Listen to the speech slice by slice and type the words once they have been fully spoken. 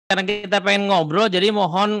karena kita pengen ngobrol, jadi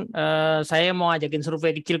mohon saya mau ajakin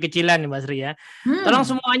survei kecil-kecilan nih Mbak Sri ya. Tolong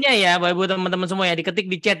semuanya ya, Bapak Ibu teman-teman semua ya,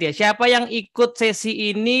 diketik di chat ya. Siapa yang ikut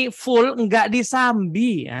sesi ini full nggak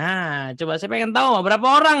disambi? Nah, coba saya pengen tahu berapa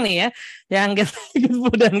orang nih ya yang kita ikut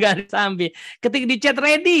full dan nggak disambi. Ketik di chat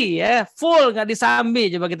ready ya, full nggak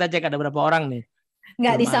disambi. Coba kita cek ada berapa orang nih.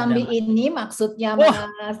 Nggak Belum disambi ada. ini maksudnya Wah,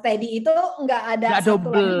 Mas Teddy itu nggak ada nggak satu lagi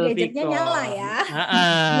double gadgetnya nyala Vicon. ya.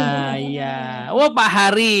 Iya. Oh, Pak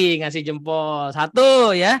Hari ngasih jempol.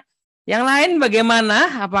 Satu ya. Yang lain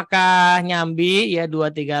bagaimana? Apakah nyambi ya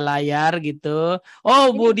 2-3 layar gitu? Oh,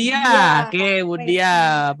 Ini Bu Dia. dia. Oke, Bu Oke. Dia.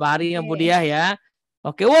 Pak Hari sama Bu Dia ya.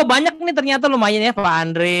 Oke, wah banyak nih ternyata lumayan ya Pak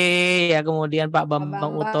Andre ya, kemudian Pak Bambang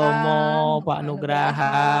Bambang, Utomo, Pak Pak Nugraha,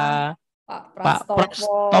 Nugraha, Pak Pak Prastopo.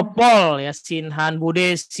 Prastopol ya, Sinhan, Bu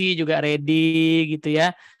Desi juga ready gitu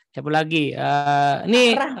ya. Siapa lagi?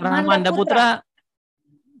 Ini Rahmanda Rahmanda Putra. Putra,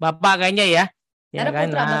 Bapak kayaknya ya. Ya Ada kan?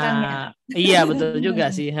 Putra belakangnya. Nah, iya betul juga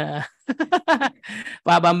sih.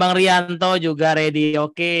 Pak Bambang Rianto juga ready.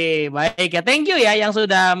 Oke, baik ya. Thank you ya yang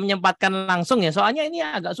sudah menyempatkan langsung ya. Soalnya ini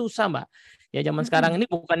agak susah, Mbak. Ya zaman sekarang ini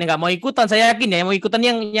bukannya nggak mau ikutan, saya yakin ya, mau ikutan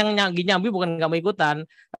yang nyambi bukan nggak mau ikutan,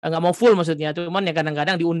 nggak mau full maksudnya, cuman ya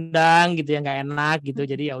kadang-kadang diundang gitu ya, nggak enak gitu,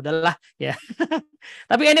 jadi ya udahlah ya.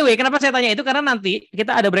 Tapi anyway, kenapa saya tanya itu karena nanti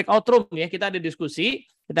kita ada breakout room ya, kita ada diskusi,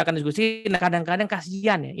 kita akan diskusi. Nah kadang-kadang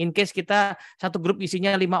kasihan ya, in case kita satu grup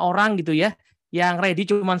isinya 5 orang gitu ya, yang ready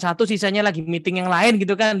cuma satu, sisanya lagi meeting yang lain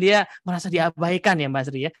gitu kan, dia merasa diabaikan ya Mbak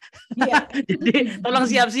Sri ya. Iya. Jadi tolong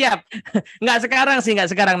siap-siap. Nggak sekarang,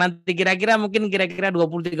 nanti mungkin kira-kira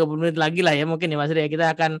 20-30 menit lagi lah ya mungkin ya Mas Ria,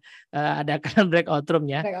 kita akan adakan breakout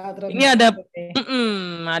room-nya. Ini ada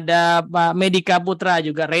Pak Medika Putra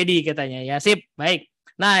juga ready katanya ya. Sip, baik.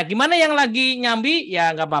 Nah, gimana yang lagi nyambi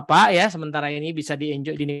ya nggak apa-apa ya, sementara ini bisa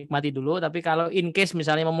dinikmati dulu, tapi kalau in case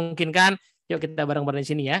misalnya memungkinkan, yuk kita bareng-bareng di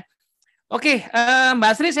sini ya. Oke,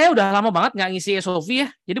 Mbak Sri, saya udah lama banget nggak ngisi SOV ya,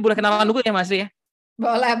 jadi boleh kenalan dulu ya Mas Sri ya.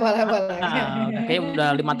 Boleh. Udah kayak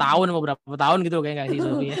udah 5 tahun atau berapa tahun gitu kayak nggak sih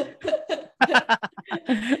Sofi ya.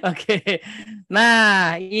 Oke.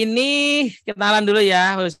 Nah, ini kenalan dulu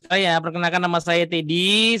ya. Saya perkenalkan, nama saya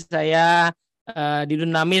Teddy. Saya di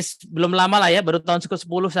Dunamis belum lama lah ya, baru tahun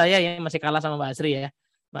ke-10 saya ya, masih kalah sama Mbak Asri ya.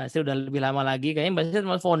 Mbak Asri udah lebih lama lagi, kayaknya Mbak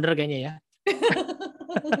Asri founder kayaknya ya.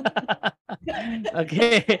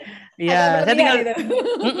 Oke. Ya,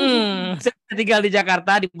 saya tinggal di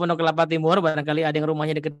Jakarta di Pondok Kelapa Timur. Barangkali ada yang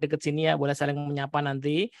rumahnya deket-deket sini ya, boleh saling menyapa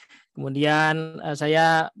nanti. Kemudian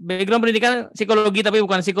saya background pendidikan psikologi tapi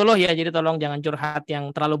bukan psikolog ya. Jadi tolong jangan curhat yang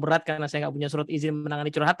terlalu berat karena saya nggak punya surat izin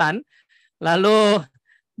menangani curhatan. Lalu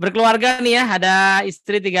berkeluarga nih ya, ada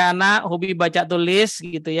istri, 3 anak, hobi baca tulis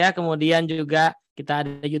gitu ya. Kemudian juga kita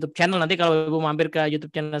ada YouTube channel, nanti kalau Ibu mampir ke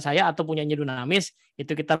YouTube channel saya atau punyanya Dunamis,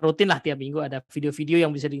 itu kita rutin lah tiap minggu ada video-video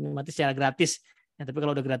yang bisa dinikmati secara gratis. Ya, tapi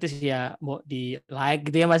kalau udah gratis ya mau di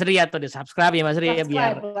like gitu ya Mas Ria, atau di subscribe ya Mas Ria,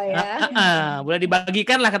 biar boleh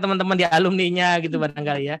dibagikan lah ke teman-teman di alumninya gitu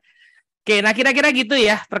barangkali ya. Oke, nah kira-kira gitu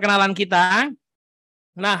ya perkenalan kita.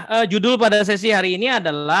 Nah, judul pada sesi hari ini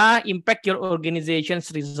adalah Impact Your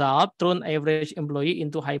Organization's Result Turn Average Employee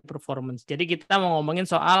into High Performance. Jadi kita mau ngomongin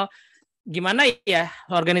soal gimana ya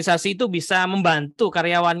organisasi itu bisa membantu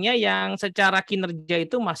karyawannya yang secara kinerja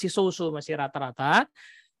itu masih so-so, masih rata-rata.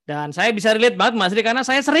 Dan saya bisa relate banget Mas Ri, karena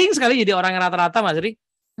saya sering sekali jadi orang yang rata-rata Mas Ri.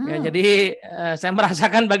 Ya, jadi saya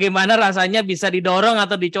merasakan bagaimana rasanya bisa didorong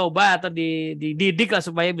atau dicoba atau dididik lah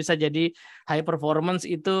supaya bisa jadi high performance,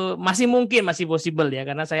 itu masih mungkin, masih possible ya,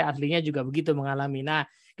 karena saya aslinya juga begitu mengalami. Nah,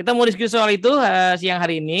 kita mau diskusi soal itu siang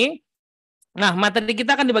hari ini. Nah, materi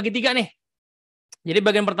kita akan dibagi 3 nih. Jadi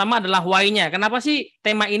bagian pertama adalah why-nya. Kenapa sih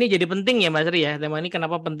tema ini jadi penting ya Mas Ri ya? Tema ini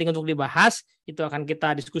kenapa penting untuk dibahas? Itu akan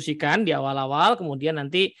kita diskusikan di awal-awal. Kemudian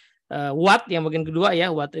nanti what yang bagian kedua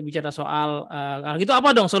ya, what bicara soal gitu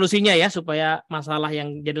apa dong solusinya ya supaya masalah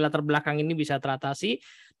yang jadi latar belakang ini bisa teratasi.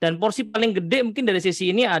 Dan porsi paling gede mungkin dari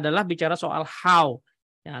sisi ini adalah bicara soal how.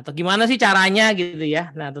 Ya, atau gimana sih caranya gitu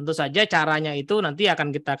ya. Nah, tentu saja caranya itu nanti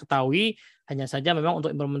akan kita ketahui, hanya saja memang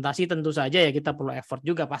untuk implementasi tentu saja ya kita perlu effort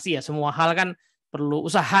juga pasti ya. Semua hal kan perlu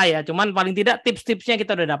usaha ya, cuman paling tidak tips-tipsnya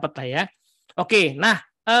kita udah dapat lah ya. Oke, nah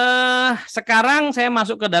sekarang saya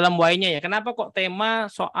masuk ke dalam why-nya ya. Kenapa kok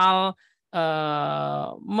tema soal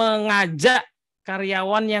mengajak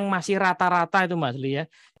karyawan yang masih rata-rata itu Mas Li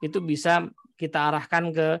ya, itu bisa kita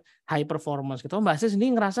arahkan ke high performance gitu. Mbak Sis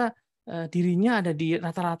ini ngerasa dirinya ada di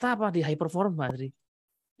rata-rata apa di high performance Mas Li?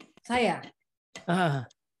 Saya?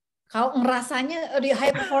 Kalau ngerasanya di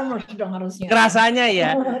high performers dong harusnya. Rasanya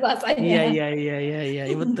ya.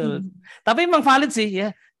 Iya betul. Tapi emang valid sih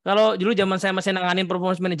ya. kalau dulu zaman saya masih nanganin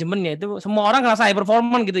performance management ya, itu semua orang ngerasa high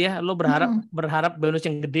performance gitu ya. Lo berharap bonus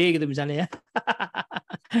yang gede gitu misalnya ya.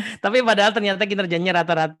 Tapi padahal ternyata kinerjanya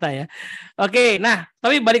rata-rata ya. Oke, nah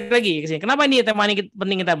tapi balik lagi ke sini. Kenapa ini tema ini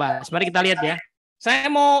penting kita bahas? Mari kita lihat ya. Saya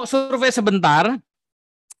mau survei sebentar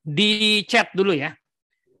di chat dulu ya.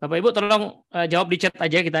 Bapak Ibu tolong jawab di chat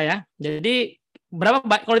aja kita ya. Jadi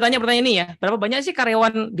kalau ditanya pertanyaan ini ya, berapa banyak sih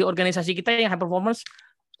karyawan di organisasi kita yang high performance?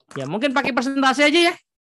 Ya mungkin pakai persentase aja ya.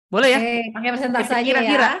 Boleh ya? Pakai persentase aja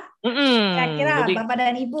kira-kira. ya. Kira-kira Jadi, Bapak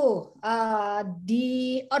dan Ibu,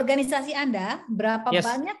 di organisasi Anda berapa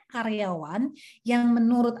banyak karyawan yang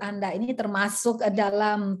menurut Anda ini termasuk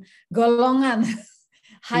dalam golongan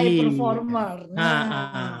high performer?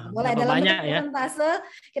 Boleh dalam bentuk persentase,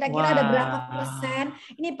 kira-kira ada berapa persen?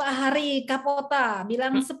 Ini Pak Hari Kapota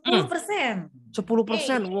bilang 10%. 10%.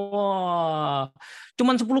 Wah.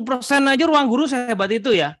 Cuman 10% aja ruang guru sehebat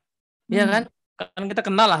itu ya. Iya kan? Kan kita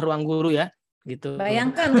kenal lah ruang guru ya. Gitu.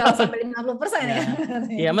 Bayangkan kalau sampai 50% ya.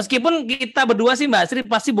 Ya, meskipun kita berdua sih Mbak Sri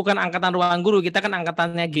pasti bukan angkatan ruang guru, kita kan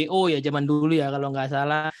angkatannya GO ya zaman dulu ya kalau nggak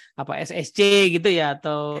salah, apa SSC gitu ya,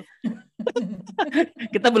 atau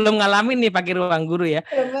kita belum ngalamin nih pakai ruang guru ya.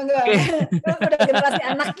 Udah generasi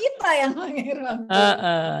anak kita yang pakai ruang guru.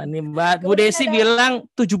 Nih Mbak Bu Desi bilang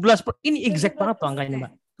 17%, ini exact banget tuh angkanya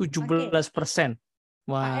Mbak, 17%.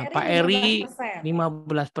 Wah, Pak Eri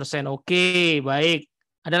 15%. Oke, baik.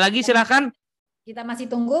 Ada lagi silakan. Kita masih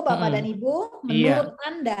tunggu Bapak dan Ibu. Menurut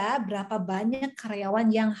Anda berapa banyak karyawan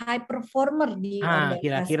yang high performer di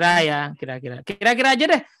organisasi? Kira-kira aja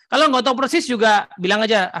deh. Kalau nggak tahu persis juga bilang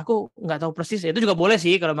aja, aku nggak tahu persis. Itu juga boleh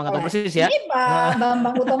sih kalau nggak tahu persis ya. Ini Pak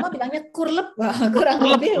Bambang Utama bilangnya kurang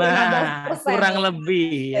lebih 15%. Kurang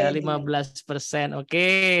lebih ya 15%.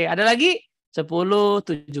 Oke, ada lagi 10,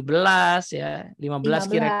 17 ya, 15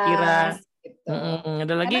 kira-kira. Gitu.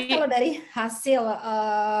 Ada lagi. Karena kalau dari hasil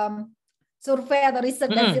survei atau riset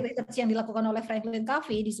dan research yang dilakukan oleh Franklin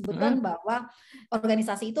Covey disebutkan bahwa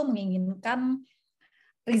organisasi itu menginginkan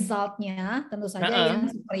resultnya tentu saja yang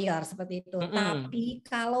superior seperti itu. Tapi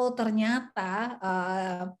kalau ternyata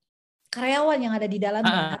karyawan yang ada di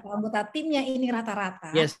dalamnya atau anggota timnya ini rata-rata,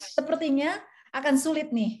 sepertinya akan sulit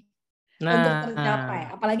nih untuk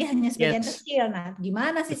tercapai. Apalagi hanya sebagian kecil. Nah,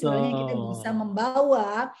 gimana sih sebenarnya kita bisa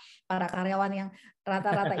membawa para karyawan yang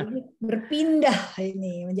rata-rata ini berpindah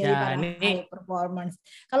ini menjadi para high performance.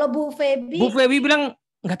 Kalau Bu Febi bilang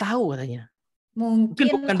nggak tahu katanya. Mungkin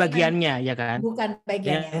bukan bagiannya ya kan? Bukan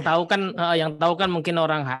bagiannya. Yang tahu kan mungkin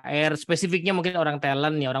orang HR, spesifiknya mungkin orang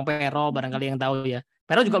talent ya, orang payroll barangkali yang tahu ya.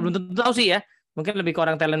 Payroll juga belum tentu tahu sih ya. Mungkin lebih ke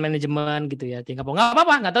orang talent management gitu ya. Nggak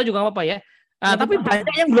apa-apa, nggak tahu juga nggak apa-apa ya. Tapi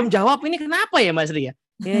banyak yang belum jawab ini kenapa ya Mas Ria?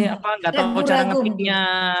 Apa nggak tahu cara ngetiknya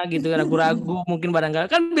gitu, ragu-ragu mungkin barangkali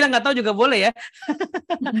kan bilang nggak tahu juga boleh ya.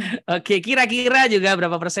 Oke, kira-kira juga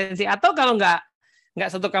berapa persen sih? Atau kalau nggak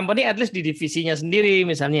satu company, at least di divisinya sendiri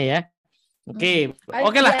misalnya ya. Oke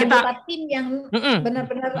lah kita tim yang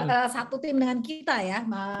benar-benar satu tim dengan kita ya,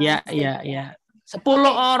 Mas. Ya. 10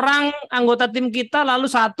 orang anggota tim kita lalu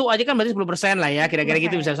satu aja kan berarti 10% lah ya, kira-kira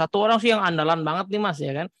gitu bisa. Satu orang sih yang andalan banget nih Mas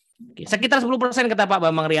ya kan. Sekitar 10% kata Pak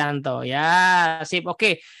Bambang Rianto. Ya, sip.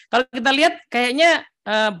 Oke. Kalau kita lihat kayaknya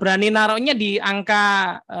berani naruhnya di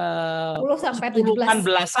angka 10-an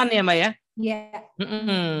belasan ya, Mbak ya? Iya.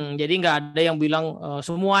 Jadi nggak ada yang bilang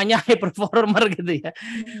semuanya high performer gitu ya.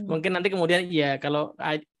 Mungkin nanti kemudian ya kalau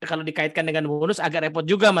dikaitkan dengan bonus agak repot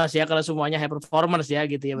juga Mas ya kalau semuanya high performers ya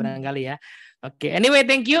gitu ya barangkali ya. Oke, anyway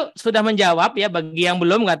thank you sudah menjawab ya. Bagi yang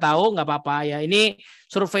belum nggak tahu nggak apa-apa ya. Ini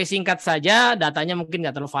survei singkat saja, datanya mungkin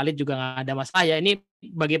nggak terlalu valid juga nggak ada masalah ya. Ini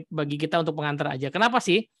bagi kita untuk pengantar aja. Kenapa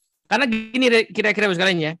sih? Karena gini kira-kira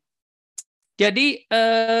sekalian ya. Jadi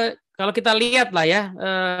kalau kita lihat lah ya,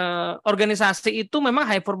 organisasi itu memang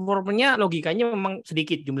high performer-nya logikanya memang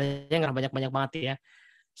sedikit, jumlahnya nggak banyak-banyak banget ya.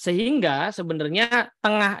 Sehingga sebenarnya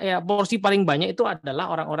porsi paling banyak itu adalah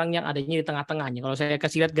orang-orang yang adanya di tengah-tengahnya. Kalau saya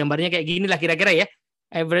kasih lihat gambarnya kayak gini lah kira-kira ya.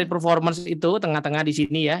 Average performance itu tengah-tengah di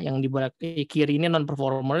sini ya, yang di kiri ini non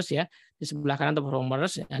performers ya, di sebelah kanan top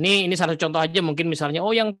performers. Nah, ini salah satu contoh aja mungkin misalnya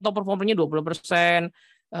yang top performernya 20%,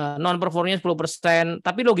 non performernya 10%,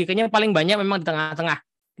 tapi logikanya paling banyak memang di tengah-tengah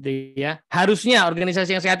gitu ya. Harusnya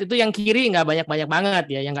organisasi yang sehat itu yang kiri nggak banyak-banyak banget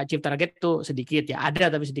ya, yang nggak achieve target itu sedikit ya, ada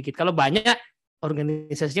tapi sedikit. Kalau banyak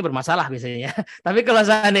organisasinya bermasalah biasanya. Tapi kalau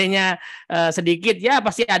seandainya sedikit ya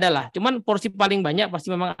pasti ada lah. Cuman porsi paling banyak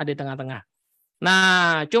pasti memang ada di tengah-tengah.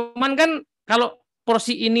 Nah, cuman kan kalau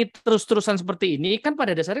porsi ini terus-terusan seperti ini kan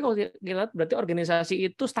pada dasarnya kalau kita lihat berarti organisasi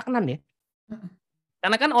itu stagnan ya.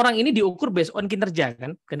 Karena kan orang ini diukur based on kinerja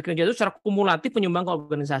kan. Dan kinerja itu secara kumulatif menyumbang ke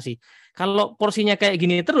organisasi. Kalau porsinya kayak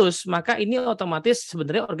gini terus, maka ini otomatis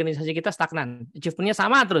sebenarnya organisasi kita stagnan. Achievement-nya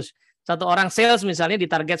sama terus. Satu orang sales misalnya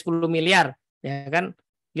ditarget 10 miliar, ya kan?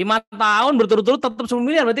 5 tahun berturut-turut tetap 10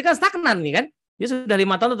 miliar, berarti kan stagnan nih kan? Dia sudah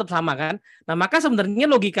 5 tahun tetap sama kan? Nah, maka sebenarnya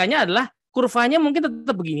logikanya adalah kurvanya mungkin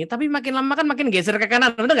tetap begini, tapi makin lama kan makin geser ke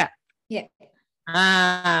kanan, benar nggak? Iya.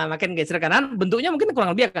 Makin geser ke kanan, bentuknya mungkin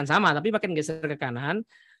kurang lebih akan sama, tapi makin geser ke kanan.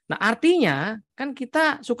 Nah, artinya kan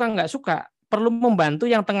kita suka nggak suka perlu membantu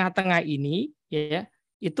yang tengah-tengah ini, ya,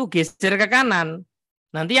 itu geser ke kanan.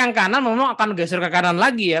 Nanti yang kanan memang akan geser ke kanan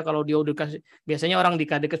lagi ya. Kalau dia udah kasih, biasanya orang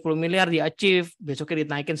dikasih ke 10 miliar di achieve, besoknya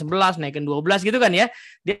dinaikin 11, naikin 12 gitu kan ya.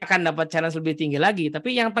 Dia akan dapat challenge lebih tinggi lagi.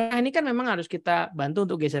 Tapi yang tengah ini kan memang harus kita bantu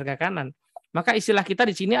untuk geser ke kanan. Maka istilah kita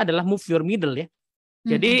di sini adalah move your middle ya.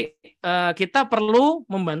 Jadi kita perlu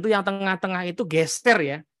membantu yang tengah-tengah itu geser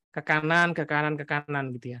ya ke kanan, ke kanan, ke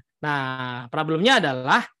kanan gitu ya. Nah, problemnya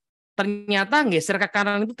adalah ternyata geser ke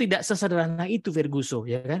kanan itu tidak sesederhana itu Ferguso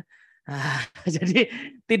ya kan. Jadi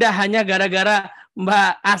tidak hanya gara-gara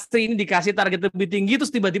Mbak Astri ini dikasih target lebih tinggi terus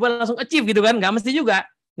tiba-tiba langsung achieve gitu kan, nggak mesti juga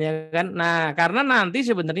ya kan. Nah, karena nanti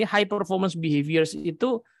sebenarnya high performance behaviors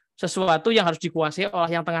itu sesuatu yang harus dikuasai oleh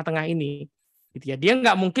yang tengah-tengah ini. Gitu ya. Dia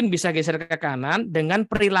nggak mungkin bisa geser ke kanan dengan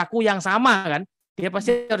perilaku yang sama kan. Dia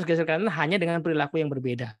pasti harus geser ke kanan hanya dengan perilaku yang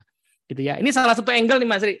berbeda. Gitu ya. Ini salah satu angle nih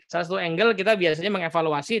Mas Ri. Salah satu angle kita biasanya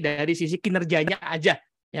mengevaluasi dari sisi kinerjanya aja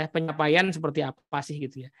ya, pencapaian seperti apa sih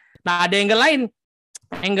gitu ya. Nah, ada angle lain.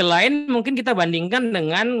 Angle lain mungkin kita bandingkan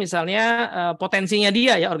dengan misalnya potensinya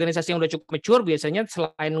dia ya, organisasi yang udah cukup mature biasanya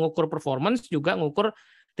selain ngukur performance juga ngukur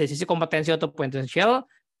dari sisi kompetensi atau potensial.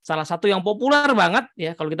 Salah satu yang populer banget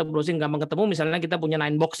ya kalau kita browsing gampang ketemu misalnya kita punya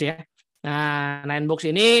 9box ya. Nah, 9box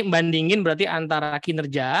ini bandingin berarti antara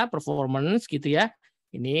kinerja, performance gitu ya.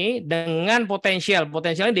 Ini dengan potensial.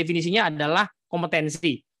 Potensialnya definisinya adalah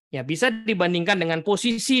kompetensi. Ya, bisa dibandingkan dengan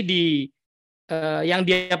posisi di yang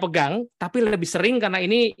dia pegang, tapi lebih sering karena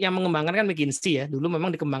ini yang mengembangkan kan McKinsey ya. Dulu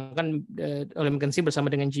memang dikembangkan oleh McKinsey bersama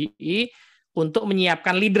dengan GE untuk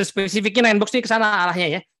menyiapkan leader spesifiknya 9box ini ke sana arahnya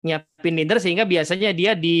ya. Nyiapin leader sehingga biasanya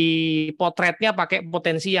dia di potretnya pakai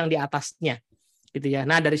potensi yang di atasnya. Gitu ya.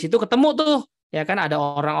 Nah, dari situ ketemu tuh ya kan ada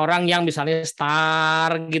orang-orang yang misalnya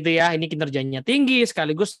star gitu ya. Ini kinerjanya tinggi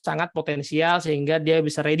sekaligus sangat potensial sehingga dia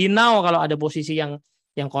bisa ready now kalau ada posisi yang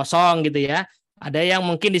kosong gitu ya. Ada yang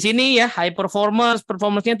mungkin di sini ya high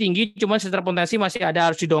performance-nya tinggi, cuma secara potensi masih ada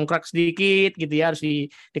harus didongkrak sedikit gitu ya, harus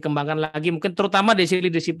dikembangkan lagi. Mungkin terutama di sisi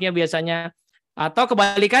leadership-nya biasanya, atau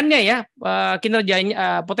kebalikannya ya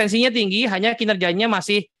kinerjanya potensinya tinggi, hanya kinerjanya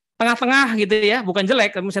masih tengah-tengah gitu ya, bukan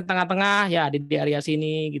jelek, tapi misalnya tengah-tengah ya di area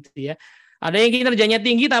sini gitu ya. Ada yang kinerjanya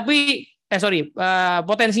tinggi tapi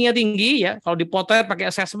potensinya tinggi ya, kalau dipotret pakai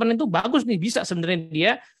assessment itu bagus nih, bisa sebenarnya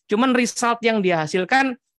dia, cuman result yang dia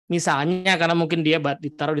hasilkan misalnya karena mungkin dia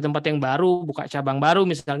ditaruh di tempat yang baru, buka cabang baru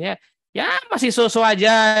misalnya, ya masih so-so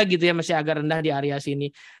aja gitu ya, masih agak rendah di area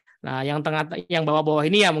sini. Nah, yang tengah, yang bawah-bawah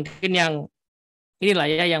ini ya mungkin yang inilah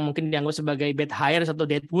ya, yang mungkin dianggap sebagai bad hire atau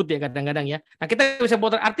deadwood ya kadang-kadang ya. Nah, kita bisa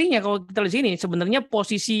potret artinya kalau kita di sini sebenarnya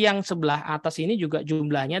posisi yang sebelah atas ini juga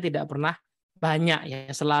jumlahnya tidak pernah banyak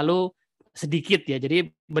ya, selalu sedikit ya. Jadi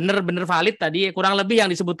benar-benar valid tadi kurang lebih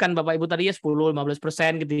yang disebutkan Bapak Ibu tadi ya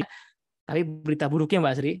 10-15% gitu ya. Tapi berita buruknya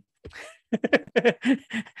Mbak Sri,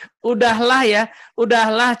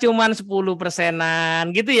 udahlah cuman 10%-an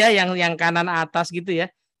gitu ya, yang kanan atas gitu ya.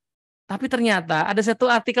 Tapi ternyata ada satu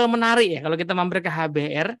artikel menarik ya kalau kita mampir ke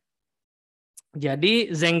HBR.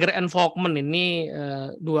 Jadi Zenger and Volkmann ini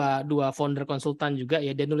dua founder konsultan juga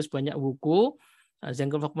ya, dia nulis banyak buku.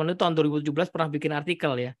 Zenger Volkmann itu tahun 2017 pernah bikin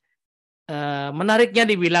artikel ya. Menariknya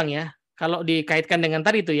dibilang ya, kalau dikaitkan dengan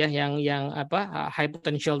tadi itu ya, yang high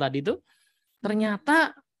potential tadi itu,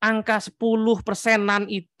 ternyata angka 10%-an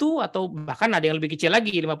itu atau bahkan ada yang lebih kecil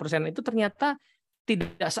lagi 5% itu ternyata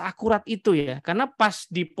tidak seakurat itu ya, karena pas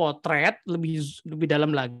dipotret lebih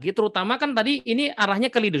dalam lagi, terutama kan tadi ini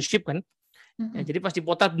arahnya ke leadership kan. Ya, jadi pas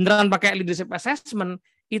dipotret beneran pakai leadership assessment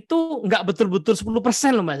itu nggak betul-betul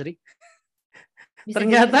 10% loh Mas Ri.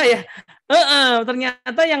 Ternyata ya,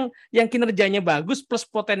 ternyata yang kinerjanya bagus plus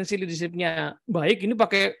potensi leadershipnya baik ini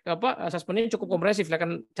pakai asesmennya cukup komprehensif lah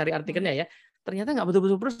kan, cari artikelnya ya. Ternyata nggak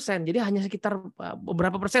betul-betul persen, jadi hanya sekitar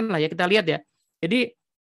beberapa persen lah ya kita lihat ya. Jadi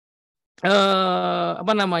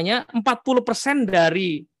 40%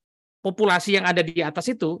 dari populasi yang ada di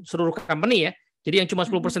atas itu seluruh company ya. Jadi yang cuma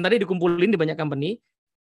 10% tadi dikumpulin di banyak company,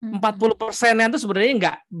 40%-nya itu sebenarnya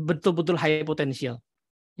nggak betul-betul high potential.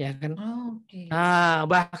 Ya kan. Oh, okay. Nah,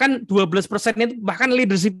 bahkan 12% itu bahkan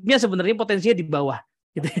leadership-nya sebenarnya potensinya di bawah.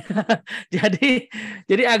 gitu ya.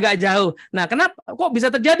 jadi agak jauh. Nah, kenapa kok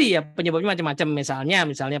bisa terjadi ya? Penyebabnya macam-macam.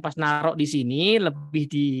 Misalnya pas naruh di sini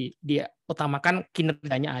lebih dia utamakan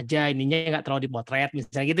kinerjanya aja, ininya nggak terlalu dipotret,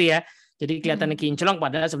 misalnya gitu ya. Jadi kelihatannya kinclong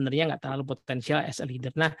padahal sebenarnya nggak terlalu potensial as a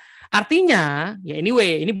leader. Nah, artinya ya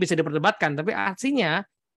anyway, ini bisa diperdebatkan, tapi artinya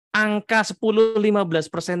angka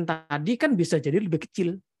 10-15% tadi kan bisa jadi lebih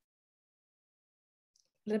kecil.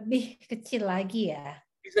 Lebih kecil lagi ya.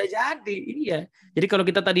 Bisa jadi, iya. Jadi kalau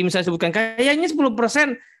kita tadi misalnya sebutkan kayaknya 10%,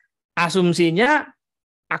 asumsinya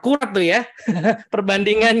akurat tuh ya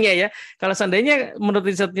perbandingannya ya. Kalau seandainya menurut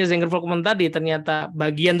risetnya Zenger-Volkmann tadi ternyata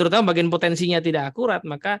terutama bagian potensinya tidak akurat,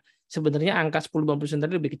 maka sebenarnya angka 10-20%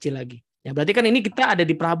 tadi lebih kecil lagi. Ya berarti kan ini kita ada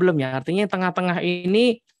di problem ya. Artinya tengah-tengah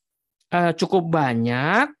ini cukup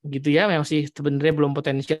banyak gitu ya, masih sebenarnya belum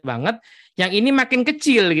potensial banget. Yang ini makin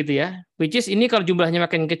kecil gitu ya. Which is ini kalau jumlahnya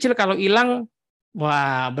makin kecil, kalau hilang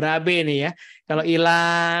wah, berabe nih ya. Kalau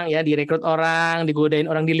hilang ya direkrut orang,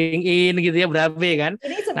 digodain orang di LinkedIn gitu ya, berabe kan.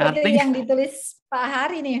 Ini seperti yang ditulis Pak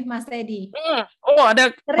Hari nih, Mas Teddy. Oh,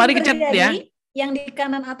 ada Pak Hari kecet ya. Yang di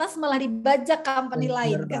kanan atas malah dibajak company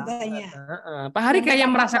lain katanya. Pak Hari kayak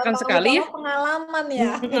merasakan sekali ya. Pengalaman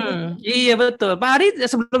ya. Iya betul. Pak Hari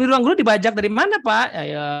sebelum di ruang guru dibajak dari mana Pak?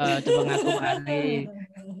 Ayo coba ngaku Pak Hari.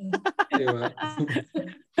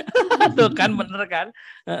 Tuh kan bener kan.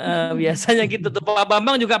 Biasanya gitu tuh. Pak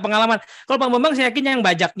Bambang juga pengalaman. Kalau Pak Bambang saya yakin yang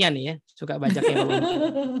bajaknya nih ya, suka bajaknya.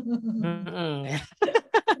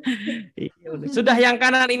 Sudah yang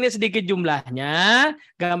kanan ini sedikit jumlahnya,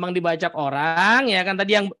 gampang dibajak orang ya kan,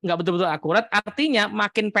 tadi yang nggak betul-betul akurat, artinya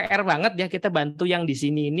makin PR banget ya kita bantu yang di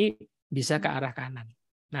sini ini bisa ke arah kanan.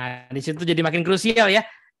 Nah di situ jadi makin krusial ya,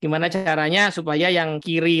 gimana caranya supaya yang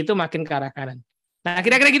kiri itu makin ke arah kanan. Nah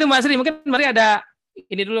kira-kira gitu Mbak Sri, mungkin mari ada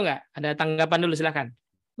ini dulu nggak? Ada tanggapan dulu silakan.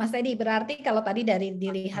 Mas Teddy, berarti kalau tadi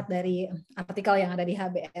dilihat dari artikel yang ada di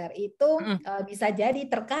HBR itu bisa jadi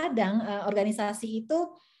terkadang organisasi itu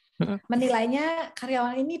menilainya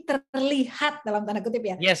karyawan ini terlihat dalam tanda kutip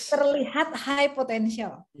ya, terlihat high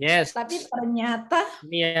potential, tapi ternyata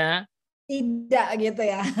tidak gitu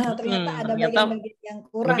ya, ternyata ada bagian-bagian yang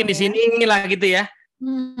kurang. Mungkin di sini lah gitu ya,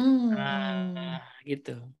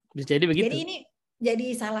 gitu bisa jadi begitu. Jadi ini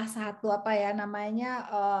jadi salah satu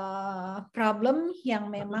problem yang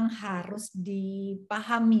memang harus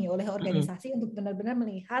dipahami oleh organisasi untuk benar-benar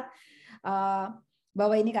melihat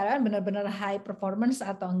bahwa ini karyawan benar-benar high performance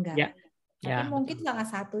atau enggak. Tapi mungkin salah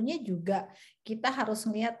satunya juga kita harus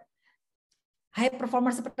melihat high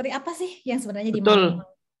performance seperti apa sih yang sebenarnya dimau.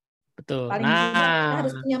 Betul. Paling kita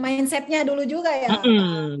harus punya mindsetnya dulu juga ya.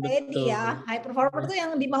 Jadi ya high performance itu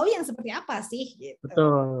yang dimau yang seperti apa sih? Gitu.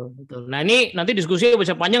 Betul. Nah ini nanti diskusi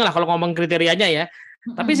bisa panjang lah kalau ngomong kriterianya ya.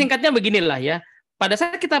 Tapi singkatnya beginilah ya. Pada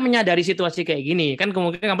saat kita menyadari situasi kayak gini, kan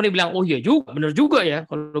kemungkinan company bilang, oh iya juga, benar juga ya.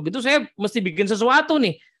 Kalau gitu saya mesti bikin sesuatu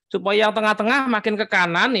nih supaya yang tengah-tengah makin ke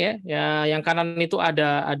kanan ya. Yang kanan itu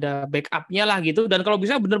ada backup-nya lah gitu. Dan kalau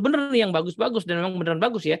bisa benar-benar nih yang bagus-bagus dan memang beneran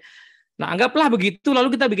bagus ya. Nah, anggaplah begitu,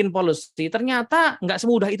 lalu kita bikin policy. Ternyata nggak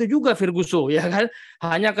semudah itu juga, Ferguson, ya kan?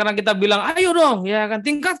 Hanya karena kita bilang, ayo dong, ya kan,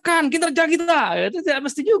 tingkatkan kinerja kita. Itu tidak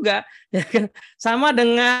mesti juga, ya kan? Sama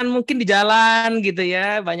dengan mungkin di jalan gitu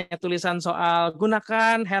ya, banyak tulisan soal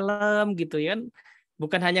gunakan helm gitu ya.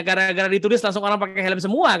 Bukan hanya gara-gara ditulis langsung orang pakai helm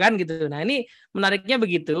semua kan gitu. Nah, ini menariknya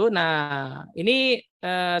begitu. Nah, ini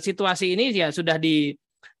situasi ini ya sudah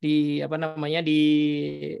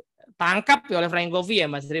ditangkap oleh Frank Covey ya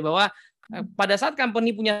Mas Ri, bahwa pada saat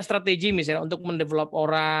company punya strategi misalnya untuk mendevelop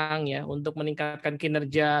orang ya, untuk meningkatkan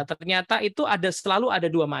kinerja, ternyata itu selalu ada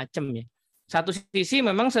dua macam ya. Satu sisi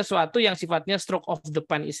memang sesuatu yang sifatnya stroke of the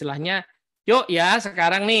pen istilahnya. Yuk ya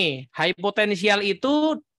sekarang nih high potential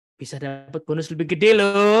itu bisa dapat bonus lebih gede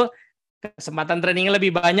loh. Kesempatan trainingnya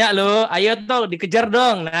lebih banyak loh. Ayo tuh dikejar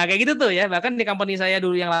dong. Nah kayak gitu tuh ya. Bahkan di company saya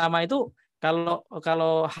dulu yang lama itu kalau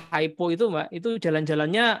hypo itu Mbak, itu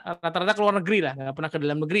jalan-jalannya rata-rata ke luar negeri lah, nggak pernah ke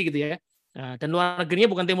dalam negeri gitu ya. Nah, dan luar negerinya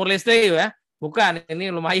bukan Timur Leste ya, bukan,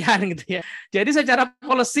 ini lumayan gitu ya. Jadi secara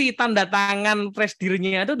policy tanda tangan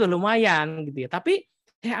presidirnya itu udah lumayan gitu ya. Tapi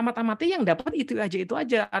amat-amatnya yang dapat itu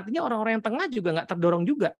aja. Artinya orang-orang yang tengah juga nggak terdorong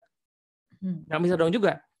juga, nggak bisa dorong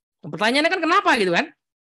juga. Pertanyaannya kan kenapa gitu kan?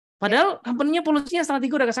 Padahal company-nya polisinya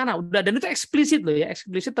strategi udah ke sana, udah, dan itu eksplisit loh ya,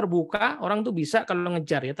 eksplisit terbuka, orang tuh bisa kalau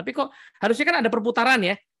ngejar ya. Tapi kok harusnya kan ada perputaran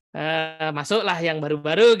ya, masuklah yang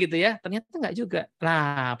baru-baru gitu ya. Ternyata enggak juga.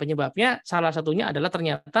 Nah, penyebabnya salah satunya adalah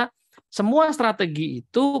ternyata semua strategi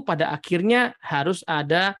itu pada akhirnya harus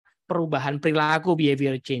ada perubahan perilaku,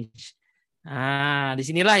 behavior change. Nah,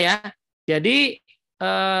 disinilah ya. Jadi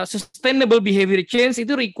sustainable behavior change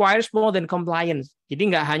itu requires more than compliance. Jadi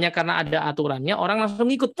nggak hanya karena ada aturannya, orang langsung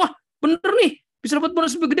ikut. Wah, bener nih, bisa dapat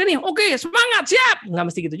bonus lebih gede nih. Oke, semangat, siap. Nggak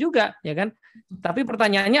mesti gitu juga, ya kan? Tapi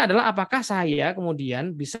pertanyaannya adalah apakah saya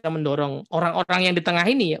kemudian bisa mendorong orang-orang yang di tengah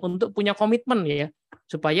ini ya untuk punya komitmen ya,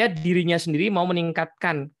 supaya dirinya sendiri mau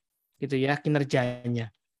meningkatkan gitu ya kinerjanya.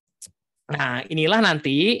 Nah, inilah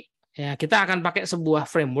nanti ya kita akan pakai sebuah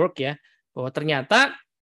framework ya, bahwa ternyata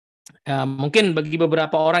mungkin bagi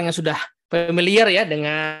beberapa orang yang sudah familiar ya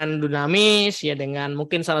dengan Dunamis ya, dengan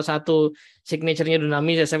mungkin salah satu signature-nya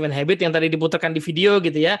Dunamis ya, Seven Habit yang tadi diputarkan di video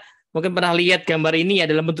gitu ya. Mungkin pernah lihat gambar ini ya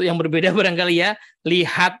dalam bentuk yang berbeda barangkali ya.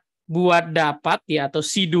 Lihat buat dapat ya, atau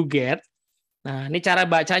see do get. Nah, ini cara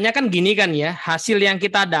bacanya kan gini kan ya. Hasil yang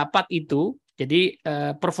kita dapat itu, jadi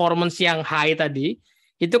performance yang high tadi,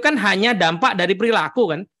 itu kan hanya dampak dari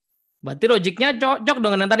perilaku kan. Berarti logiknya cocok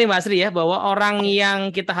dengan tadi Mas Ri ya, bahwa orang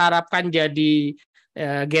yang kita harapkan jadi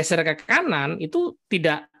geser ke kanan itu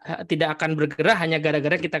tidak akan bergerak hanya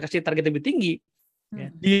gara-gara kita kasih target lebih tinggi. Ya,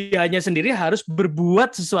 dianya sendiri harus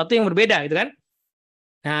berbuat sesuatu yang berbeda gitu kan.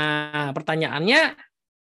 Nah, pertanyaannya,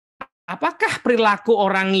 apakah perilaku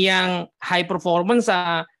orang yang high performance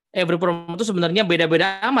every performance itu sebenarnya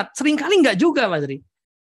beda-beda amat? Seringkali nggak juga Mas Ri.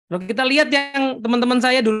 Kalau kita lihat yang teman-teman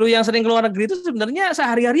saya dulu yang sering keluar negeri itu sebenarnya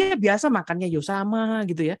sehari-harinya biasa, makannya yo sama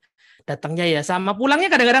gitu ya. Datangnya ya sama, pulangnya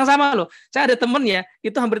kadang-kadang sama loh. Saya ada temen ya,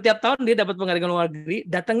 itu hampir tiap tahun dia dapat penghargaan luar negeri,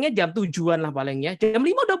 datangnya jam 7-an lah palingnya. Jam 5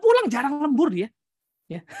 udah pulang, jarang lembur dia.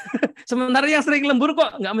 Ya. Sementara yang sering lembur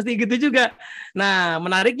kok nggak mesti gitu juga. Nah,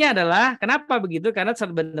 menariknya adalah kenapa begitu? Karena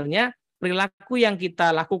sebenarnya perilaku yang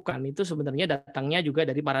kita lakukan itu sebenarnya datangnya juga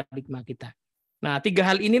dari paradigma kita. Nah, 3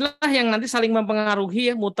 hal inilah yang nanti saling mempengaruhi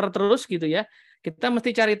ya, muter terus gitu ya. Kita mesti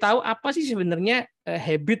cari tahu apa sih sebenarnya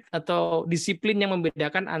habit atau disiplin yang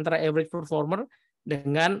membedakan antara average performer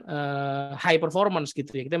dengan high performance gitu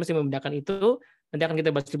ya. Kita mesti membedakan itu, nanti akan kita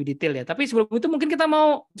bahas lebih detail ya. Tapi sebelum itu mungkin kita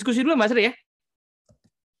mau diskusi dulu Mas Ri ya.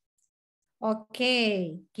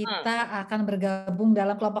 Oke, kita akan bergabung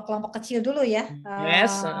dalam kelompok-kelompok kecil dulu ya,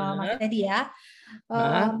 Yes. Mas Teddy ya.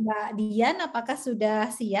 Mbak Dian, apakah sudah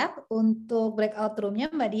siap untuk breakout room-nya,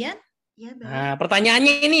 Mbak Dian? Ya, baik. Nah,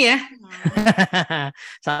 pertanyaannya ini ya.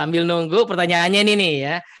 Sambil nunggu pertanyaannya ini nih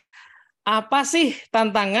ya. Apa sih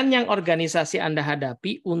tantangan yang organisasi Anda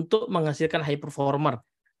hadapi untuk menghasilkan high performer?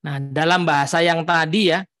 Nah, dalam bahasa yang tadi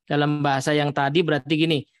berarti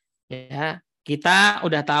gini, ya. Kita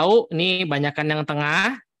udah tahu ini banyakan yang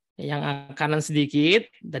tengah, yang kanan sedikit,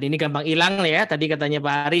 dan ini gampang hilang ya, tadi katanya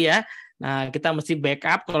Pak Ari ya. Nah, kita mesti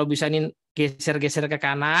backup kalau bisa ini geser-geser ke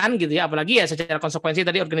kanan gitu ya, apalagi ya secara konsekuensi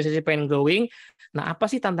tadi organisasi pengen growing. Nah, apa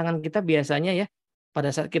sih tantangan kita biasanya ya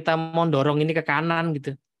pada saat kita mau dorong ini ke kanan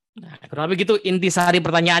gitu. Nah, kurang lebih gitu intisari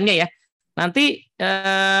pertanyaannya ya. Nanti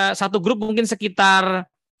satu grup mungkin sekitar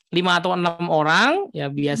 5 atau 6 orang,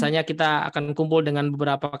 ya biasanya kita akan kumpul dengan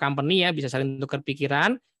beberapa company ya, bisa saling tukar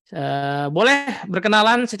pikiran. Boleh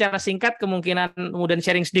berkenalan secara singkat, kemungkinan kemudian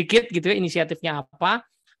sharing sedikit gitu ya, inisiatifnya apa.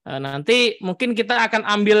 Nanti mungkin kita akan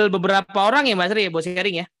ambil beberapa orang ya Mas Ri, buat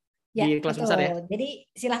sharing ya. Ya, Di kelas betul. besar ya. Jadi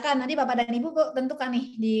silakan nanti Bapak dan Ibu tentukan nih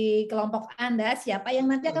di kelompok Anda siapa yang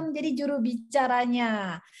nanti akan menjadi juru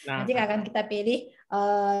bicaranya. Nanti akan kita pilih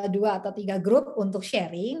 2 atau 3 grup untuk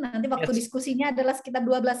sharing. Nanti waktu diskusinya adalah sekitar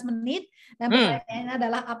 12 menit. Dan pertanyaannya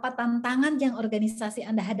adalah apa tantangan yang organisasi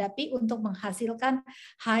Anda hadapi untuk menghasilkan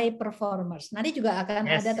high performers. Nanti juga akan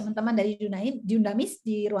ada teman-teman dari Dunamis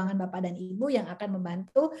di ruangan Bapak dan Ibu yang akan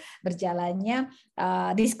membantu berjalannya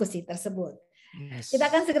diskusi tersebut. Kita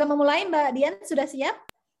akan segera memulai. Mbak Dian sudah siap?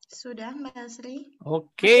 Sudah, Mbak Sri.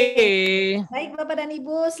 Oke. Baik Bapak dan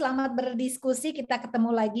Ibu, selamat berdiskusi. Kita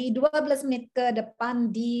ketemu lagi 12 menit ke depan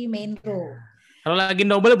di main room. Kalau lagi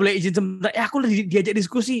noble boleh izin sebentar. Aku diajak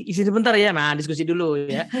diskusi, izin sebentar ya. Nah, diskusi dulu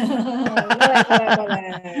ya.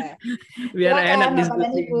 boleh. Biar Silakan, enak Bapak diskusi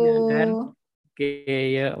dan Ibu. kan. Oke,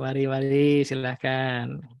 yuk mari silakan.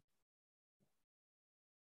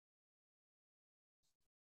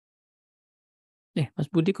 Mas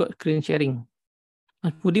Budi kok screen sharing?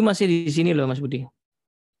 Mas Budi masih di sini loh, Mas Budi.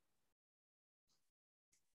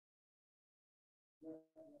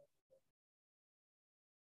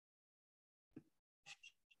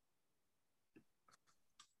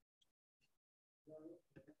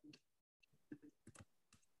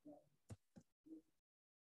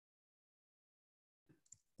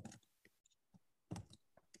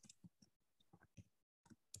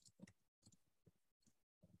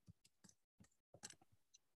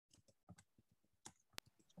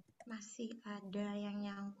 Masih ada yang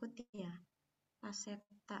nyangkut ya,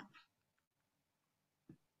 Asepta.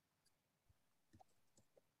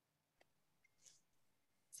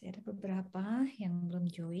 Ada beberapa yang belum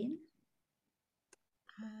join.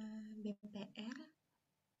 BPR.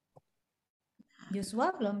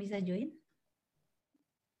 Joshua belum bisa join.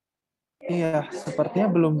 Iya, sepertinya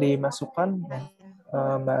belum dimasukkan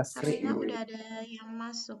Mbak Asri. Harusnya udah ada yang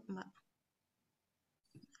masuk, Mbak.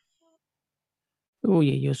 Oh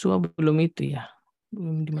iya, Yosua belum itu ya.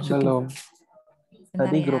 Belum dimasukin. Belum. Bentar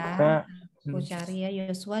Tadi ya. grupnya Aku cari ya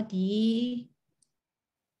Yosua di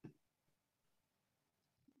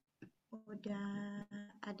Udah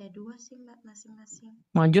ada 2 sih, Mbak, masing-masing.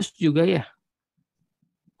 Majus juga ya?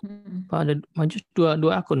 Pak ada Majus dua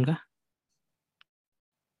akun kah?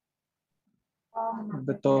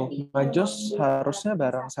 betul. Majus harusnya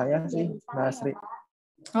bareng saya sih, Mbak Asri.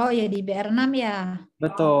 Oh ya di BR6 ya.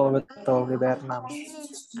 Betul di BR6.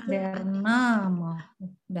 Ini BR6. Oh,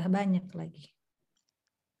 udah banyak lagi.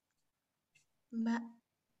 Mbak,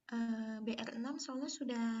 BR6 soalnya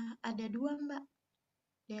sudah ada 2, Mbak,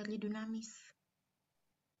 dari Dunamis.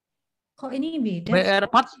 Kok ini beda?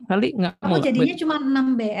 BR4 kali nggak Oh mau. jadinya cuma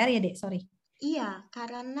 6 BR ya, Dek? Sorry. Iya,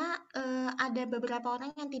 karena ada beberapa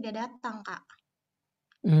orang yang tidak datang, Kak.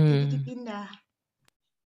 Jadi dipindah.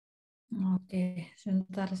 Oke,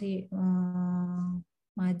 sebentar sih.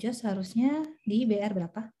 Majus harusnya di BR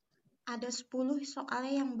berapa? Ada 10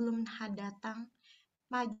 soalnya yang belum datang.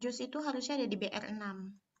 Majus itu harusnya ada di BR6.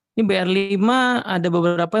 Ini BR5 ada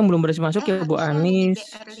beberapa yang belum berhasil masuk ya, Bu Harusnya ada di Anis,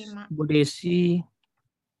 BR5. Bu Desi,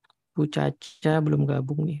 Bu Caca belum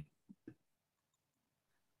gabung nih.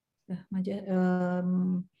 Majus,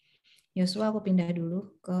 Yosua aku pindah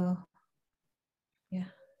dulu ke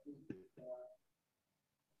ya.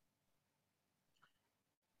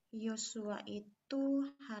 Yosua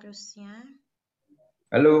itu harusnya.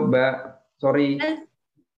 Halo Mbak, sorry.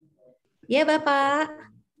 Ya Bapak.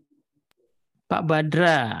 Pak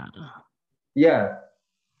Badra. Iya.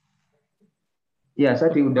 Iya,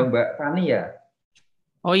 saya diundang Mbak Fani ya.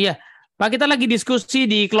 Oh iya, Pak kita lagi diskusi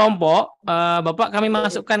di kelompok. Bapak kami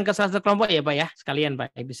masukkan ke salah satu kelompok ya Pak ya, sekalian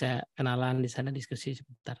Pak bisa kenalan di sana diskusi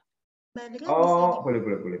sebentar. Oh, boleh.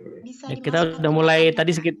 Ya, kita udah mulai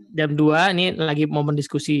tadi sekitar jam 2, ini lagi momen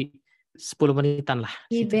diskusi 10 menitan lah.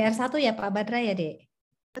 Di BR1 ya Pak Badra ya, Dek?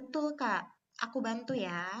 Betul, Kak. Aku bantu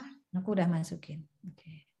ya. Aku udah masukin.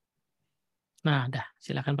 Oke. Nah, dah,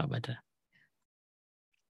 silakan Pak Badra.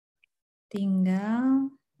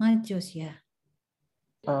 Tinggal Majus ya.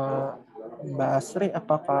 Mbak Asri,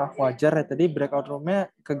 apakah wajar ya tadi breakout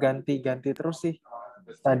room-nya keganti-ganti terus sih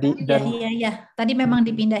tadi dan Iya. Tadi memang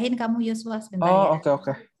dipindahin kamu Yosua sebentar ya. Oh,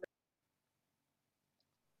 oke.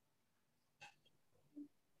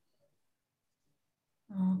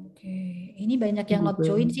 Oke, ini banyak yang not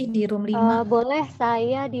join sih di room 5. Boleh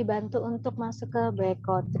saya dibantu untuk masuk ke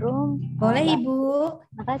breakout room? Boleh Mbak. Ibu.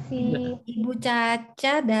 Makasih. Ibu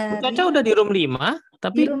Caca dari Bu Caca udah di room 5,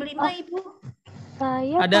 tapi di room 5 Ibu.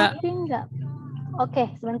 Saya ada tapi enggak. Oke,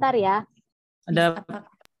 sebentar ya. ada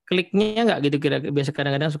kliknya nggak gitu kira biasa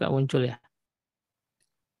kadang-kadang suka muncul ya.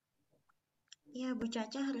 Iya, Bu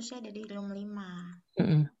Caca harusnya ada di room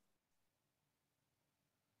 5.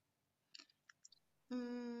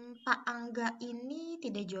 Pak Angga ini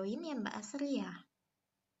tidak join ya Mbak Asri ya?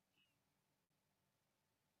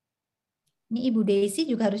 Ini Ibu Desi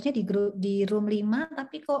juga harusnya di room 5,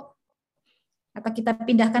 tapi kok apa kita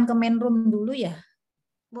pindahkan ke main room dulu ya?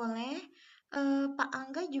 Boleh. Pak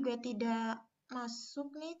Angga juga tidak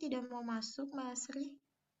masuk nih, tidak mau masuk Mbak Asri.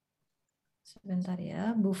 Sebentar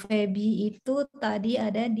ya, Bu Feby itu tadi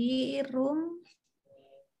ada di room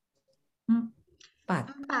 4.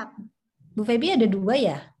 Bu Feby ada 2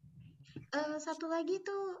 ya? Satu lagi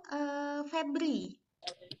tuh Febri.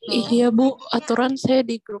 Iya Bu, aturan saya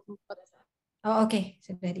di grup 4. Oh oke,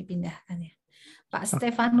 sudah dipindahkan ya. Pak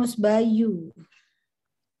Stefanus Bayu.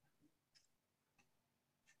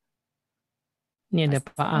 Ini ada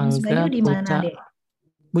Pak Stefanus Bayu Angga, di mana, Dek?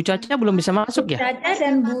 Bu Caca belum bisa masuk Bu ya? Caca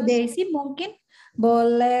dan Bu Desi mungkin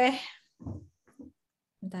boleh.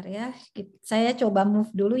 Bentar ya, saya coba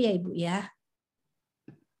move dulu ya Ibu ya.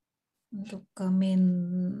 Untuk ke main.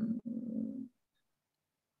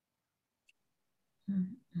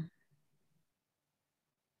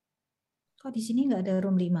 Kok di sini nggak ada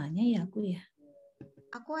room 5-nya ya aku ya?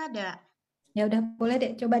 Aku ada. Ya udah boleh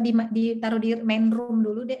deh, coba ditaruh di main room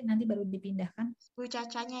dulu deh, nanti baru dipindahkan. Bu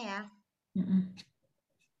Cacanya ya.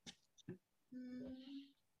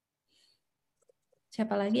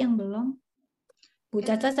 Siapa lagi yang belum? Bu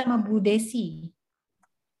Caca sama Bu Desi.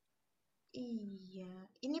 Iya,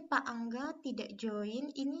 ini Pak Angga tidak join.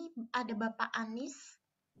 Ini ada Bapak Anis.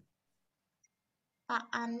 Pak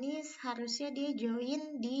Anis harusnya dia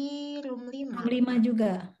join di room 5. Room 5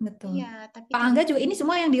 juga, betul. Iya, tapi Pak Angga juga, ini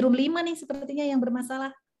semua yang di room 5 nih sepertinya yang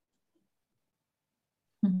bermasalah.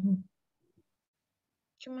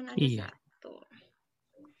 Cuman ada satu.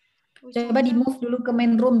 Coba di move dulu ke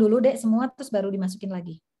main room dulu deh semua, terus baru dimasukin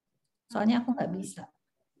lagi. Soalnya aku nggak bisa.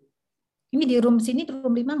 Ini di room sini, di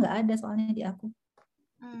room 5 nggak ada soalnya di aku.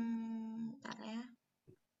 Bentar ya.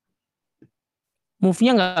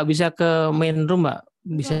 Move-nya nggak bisa ke main room, Mbak.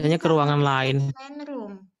 Nggak Bisanya bisa, ke ruangan nggak bisa lain. di main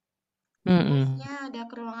room. Mm-mm. Move-nya ada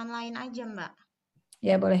ke ruangan lain aja, Mbak.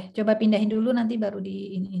 Ya boleh, coba pindahin dulu nanti baru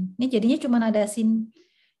di ini. Ini jadinya cuma ada scene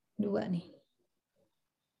 2 nih.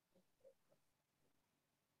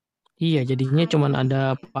 Iya, jadinya cuma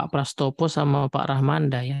ada Pak Prastopo sama Pak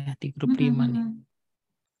Rahmanda ya di grup 5 nih.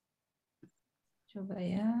 Coba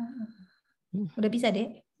ya. Udah bisa,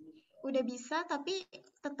 Dek? Udah bisa, tapi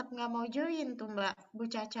tetap nggak mau join tuh, Mbak, Bu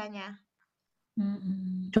Cacanya.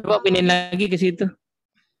 Coba pindahin lagi ke situ.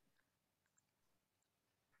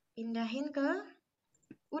 Pindahin ke...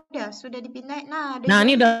 Udah, sudah dipindahin. Nah,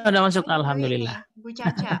 Ini join. udah masuk, Udah join alhamdulillah. nih, Bu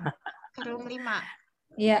Caca. Ke room 5.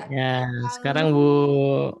 Iya. Ya, Lalu, sekarang Bu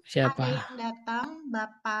siapa? ada yang datang,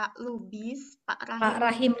 Bapak Lubis, Pak Pak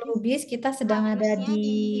Rahim Lubis, kita sedang ada harusnya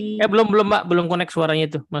di... Belum Mbak, belum connect suaranya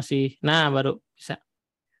itu, masih. Nah, baru bisa.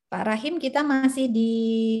 Pak Rahim, kita masih di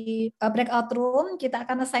breakout room. Kita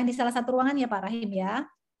akan assign di salah satu ruangan ya Pak Rahim ya.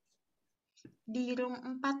 Di room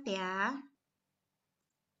 4 ya.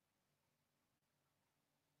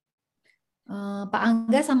 Pak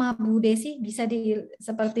Angga sama Bu Desi bisa di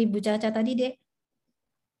seperti Bu Caca tadi, Dek.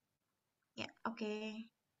 Ya, oke.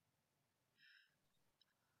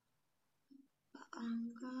 Pak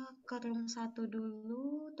Angga ke room 1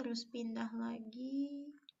 dulu, terus pindah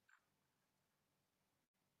lagi.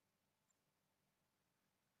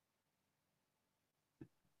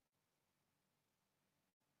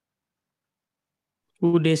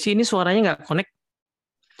 Bu Desi ini suaranya nggak connect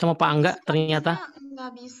sama Pak Angga ternyata.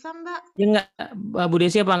 Nggak bisa, Mbak. Ya nggak, Bu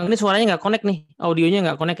Desi apa Angga ini suaranya nggak connect nih, audionya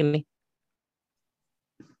nggak connect ini.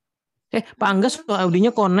 Pak Angga audionya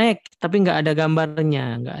connect, tapi nggak ada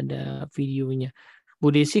gambarnya, nggak ada videonya. Bu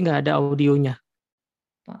Desi nggak ada audionya.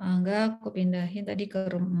 Pak Angga aku pindahin tadi ke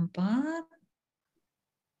room 4.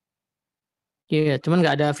 Iya, cuman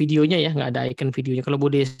nggak ada videonya ya, nggak ada icon videonya. Kalau Bu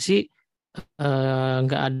Desi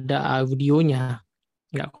nggak ada audionya,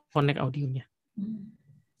 nggak connect audionya.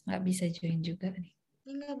 Nggak bisa join juga nih.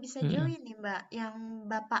 Ini nggak bisa join nih, Mbak. Yang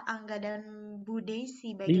Bapak Angga dan Bu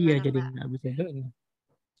Desi Iya, bagaimana, jadi Mbak? nggak bisa join.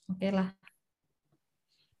 Oke lah.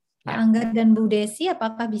 Pak Angga dan Bu Desi,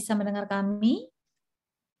 apakah bisa mendengar kami?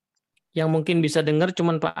 Yang mungkin bisa dengar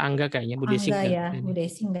cuman Pak Angga kayaknya, Bu Desi Angga nggak. ya, Bu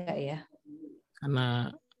Desi enggak ya. Karena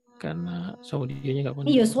audionya nggak Ini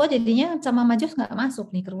connect. Yosua jadinya sama Majus nggak masuk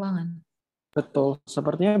nih ke ruangan. Betul,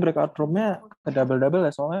 sepertinya breakout room-nya double-double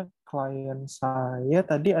ya, soalnya klien saya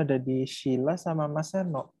tadi ada di Sheila sama Mas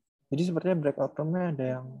Seno. Jadi sepertinya breakout room-nya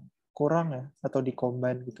ada yang kurang ya, atau di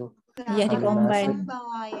combine gitu. Iya, di combine.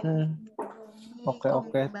 Oke.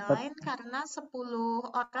 Combine karena 10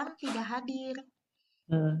 orang tidak hadir.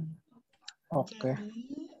 Oke.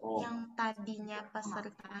 Jadi yang tadinya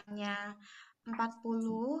pesertanya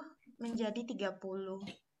 40 menjadi 30.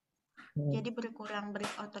 Jadi berkurang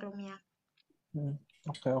breakout room-nya.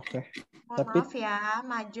 Oke. Mohon maaf ya,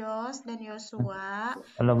 Majos dan Yosua.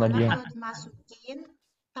 Halo, Mbak Karena Dian. kalau dimasukin,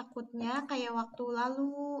 takutnya kayak waktu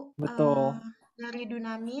lalu Betul. dari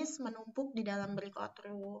Dunamis menumpuk di dalam breakout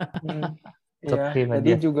room. Iya, Okay,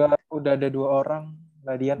 tadi juga udah ada 2 orang.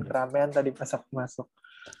 Mbak Dian keramaian tadi pas aku masuk.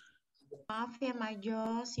 Maaf ya,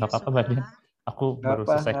 Majos, Nggak apa-apa, Mbak Dian. Aku baru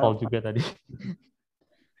selesai call juga tadi.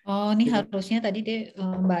 Oh, ini harusnya tadi deh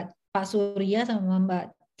Pak Surya sama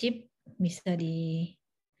Mbak Cip bisa di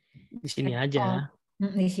sini aja.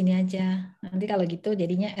 Di sini aja. Nanti kalau gitu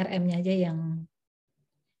jadinya RM-nya aja yang.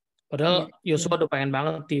 Padahal Yosua udah pengen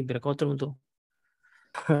banget di breakout room tuh.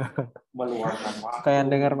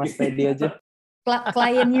 Kayak dengar Mas Teddy aja.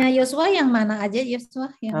 Kliennya Yosua yang mana aja,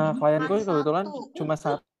 Yosua? Klienku kebetulan cuma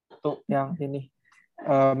satu yang ini.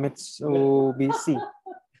 Mitsubishi.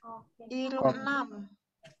 Di room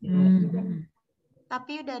 6.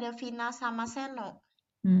 Tapi udah ada Vina sama Seno.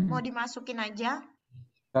 Mau dimasukin aja?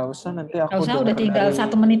 Gak usah, nanti aku udah tinggal 1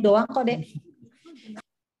 menit doang kok, Dek.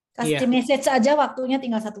 Kasih message aja, waktunya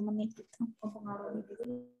tinggal 1 menit.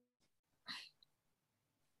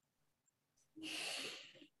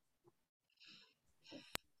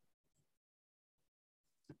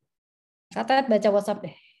 Kata baca WhatsApp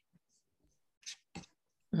deh.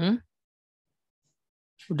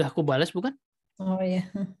 Udah aku balas bukan? Oh iya.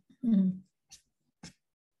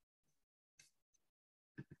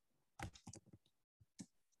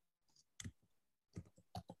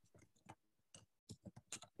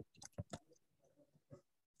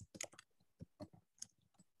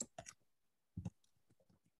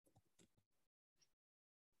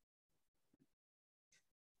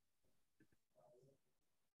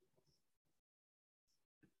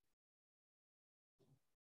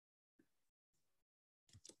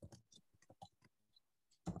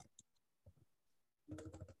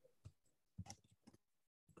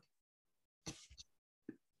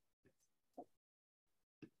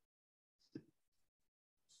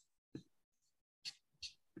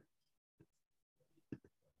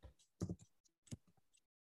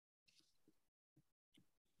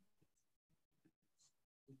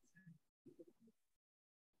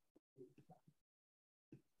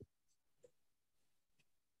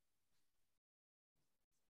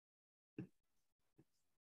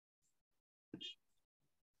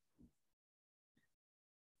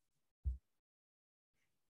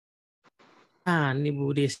 Ini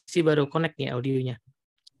Bu Desi baru connect nih audionya.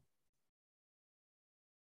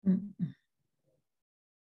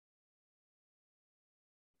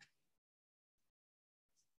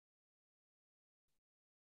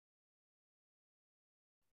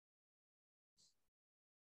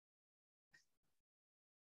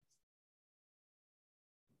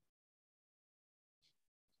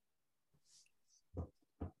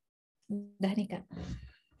 Udah nih Kak.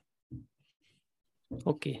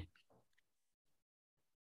 Oke.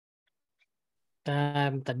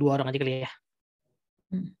 Kita minta 2 orang aja kali ya.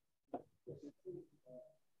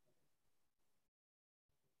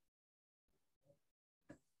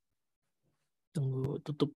 Tunggu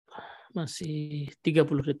tutup. Masih 30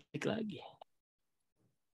 detik lagi.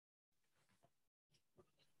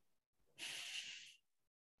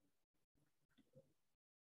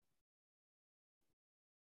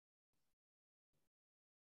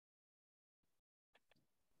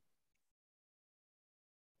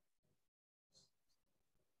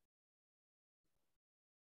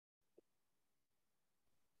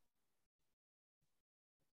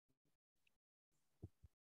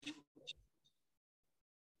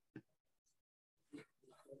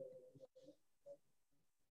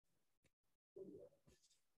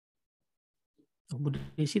 Bu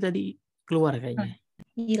Desi tadi keluar kayaknya.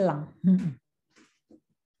 Hilang.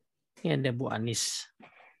 Ini ada Bu Anis.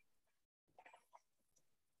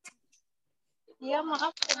 Iya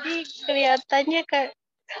maaf tadi kelihatannya kayak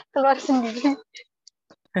keluar sendiri.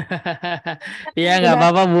 Ya nggak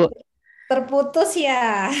apa-apa Bu. Terputus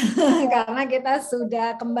ya, karena kita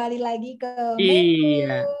sudah kembali lagi ke main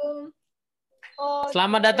Iya. room.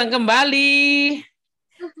 Selamat datang kembali.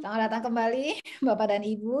 Selamat datang kembali Bapak dan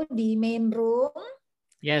Ibu di main room.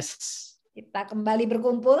 Yes. Kita kembali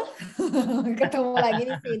berkumpul, ketemu lagi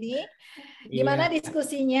di sini. Gimana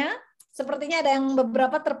diskusinya? Sepertinya ada yang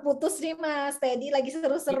beberapa terputus nih Mas Teddy, lagi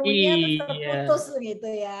seru-serunya terus terputus gitu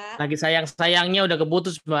ya. Lagi sayang-sayangnya udah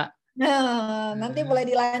keputus Mbak. Nah, nanti boleh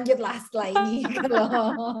dilanjut lah setelah ini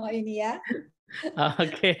kalau ini ya.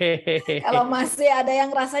 Oke. Kalau masih ada yang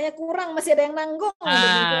rasanya kurang, masih ada yang nanggung untuk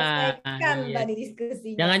diselesaikan tadi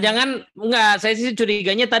diskusinya. Jangan-jangan enggak, saya sih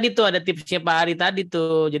curiganya tadi tuh ada tipsnya Pak Ari tadi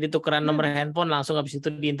tuh. Jadi tukeran nomor handphone langsung habis itu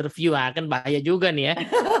di interview. Kan bahaya juga nih ya.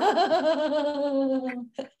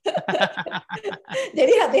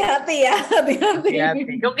 Jadi hati-hati ya,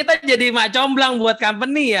 hati-hati. Kok kita jadi mak comblang buat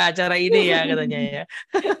company ya acara ini ya katanya ya.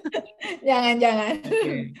 Jangan-jangan.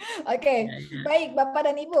 Oke. Baik Bapak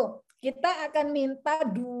dan Ibu. Kita akan minta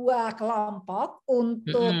 2 kelompok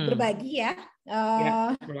untuk berbagi ya.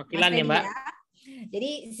 Perwakilan ya Mbak.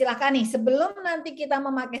 Jadi silakan nih, sebelum nanti kita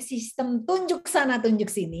memakai sistem tunjuk sana tunjuk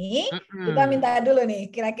sini, kita minta dulu nih,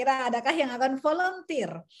 kira-kira adakah yang akan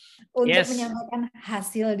volunteer untuk menyampaikan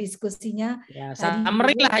hasil diskusinya? Ya,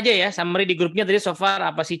 summary lah aja ya, summary di grupnya tadi so far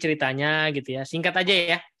apa sih ceritanya gitu ya. Singkat aja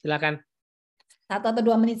ya, silakan. 1 atau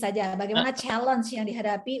 2 menit saja. Bagaimana challenge yang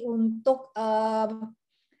dihadapi untuk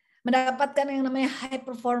mendapatkan yang namanya high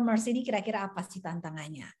performers ini, kira-kira apa sih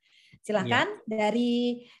tantangannya? Silakan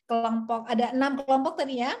dari kelompok, ada 6 kelompok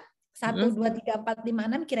tadi ya. 1, 2, 3, 4,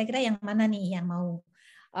 5, 6, kira-kira yang mana nih yang mau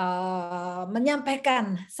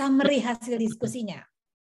menyampaikan summary hasil diskusinya?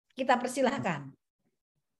 Kita persilahkan.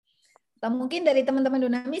 Atau mungkin dari teman-teman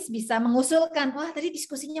Dunamis bisa mengusulkan, wah tadi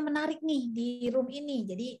diskusinya menarik nih di room ini.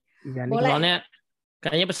 Jadi boleh.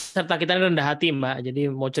 Kayaknya peserta kita rendah hati Mbak, jadi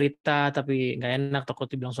mau cerita tapi nggak enak, takut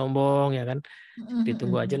dibilang sombong ya kan.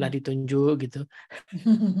 Ditunggu aja lah ditunjuk gitu.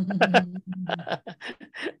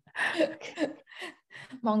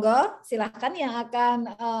 Monggo, silahkan yang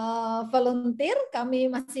akan volunteer, kami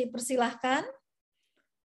masih persilahkan.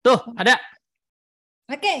 Tuh, ada.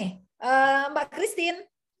 Oke, Mbak Christine.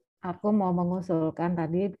 Aku mau mengusulkan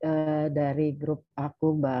tadi dari grup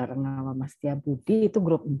aku bareng sama Mas Tia Budi, itu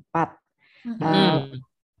grup 4.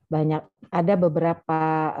 Banyak, ada beberapa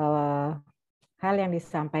hal yang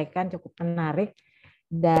disampaikan cukup menarik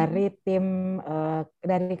dari tim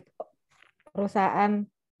dari perusahaan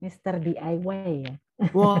Mr. DIY ya.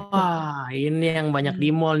 Wah, ini yang banyak di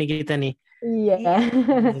mall nih kita nih. Iya.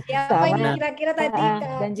 Siapa ini kira-kira tadi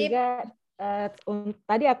Kak dan Cip? juga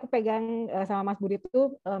tadi aku pegang sama Mas Budi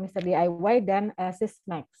itu Mr. DIY dan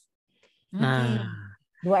Sysmax. Nah,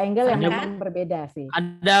 2 angle yang memang berbeda sih.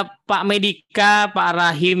 Ada Pak Medika, Pak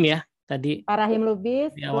Rahim ya tadi. Pak Rahim Lubis,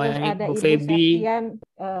 terus ada Ibu Septian,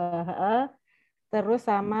 terus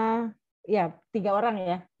sama ya 3 orang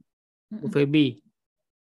ya. Bu Febi.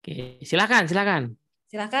 Oke, silakan.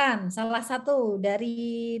 Silakan, salah satu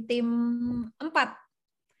dari tim 4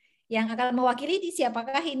 yang akan mewakili di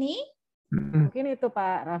siapakah ini? Mungkin itu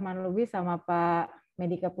Pak Rahman Lubis sama Pak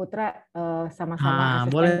Medika Putra sama-sama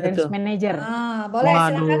boleh asisten tuh. branch manager. Boleh,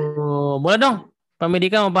 silakan. Waduh, boleh dong. Pak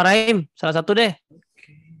Medika sama Pak Rahim, salah satu deh.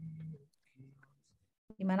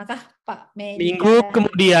 Gimanakah Pak Medika? Minggu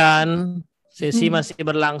kemudian sesi masih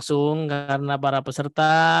berlangsung karena para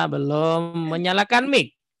peserta belum menyalakan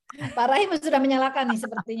mic. Pak Rahim sudah menyalakan nih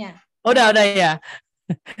sepertinya. Udah ya.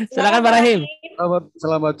 Silakan Pak Rahim.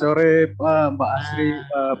 Selamat sore Mbak Asri,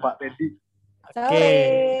 Pak Teddy. Sore.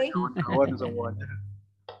 Kawan-kawan semuanya.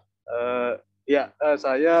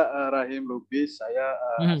 Saya Rahim Lubis, saya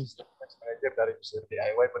asisten manager dari Mr.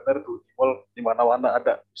 DIY. Bener tuh, di mana-mana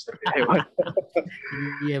ada Mr. DIY.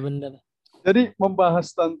 Iya benar. Jadi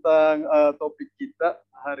membahas tentang topik kita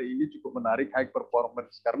hari ini cukup menarik, high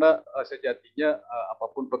performance, karena sejatinya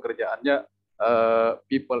apapun pekerjaannya,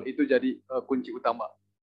 people itu jadi kunci utama.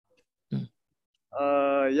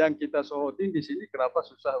 Yang kita sorotin di sini kenapa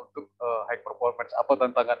susah untuk high performance, apa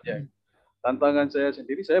tantangannya? Tantangan saya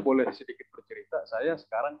sendiri, saya boleh sedikit bercerita, saya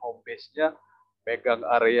sekarang home base-nya pegang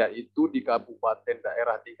area itu di Kabupaten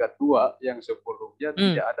Daerah Tingkat 2 yang sebelumnya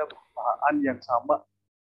tidak ada perusahaan yang sama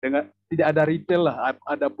dengan, tidak ada retail lah,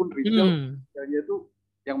 adapun retailnya itu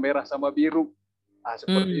yang merah sama biru.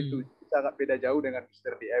 Seperti itu, sangat beda jauh dengan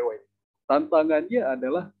Mr. DIY. Tantangannya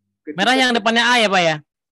adalah merah yang depannya A ya Pak ya?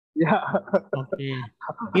 Ya. Oke.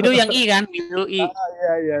 Biru yang I kan? Biru I.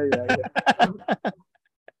 Iya.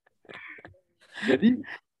 Jadi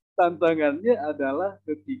tantangannya adalah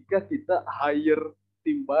ketika kita hire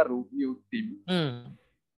tim baru, new team,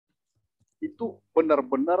 itu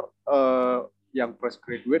benar-benar yang fresh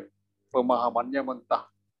graduate pemahamannya mentah,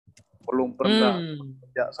 belum pernah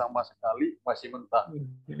kerja sama sekali, masih mentah.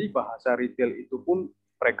 Jadi bahasa retail itu pun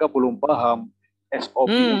mereka belum paham, SOP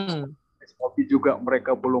juga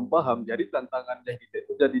mereka belum paham. Jadi tantangannya kita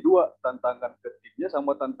itu jadi dua, tantangan ke timnya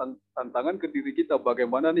sama tantangan ke diri kita.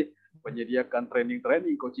 Bagaimana nih menyediakan training,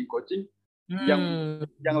 coaching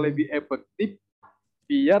yang lebih efektif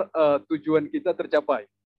biar tujuan kita tercapai.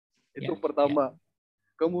 Itu pertama.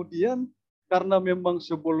 Kemudian karena memang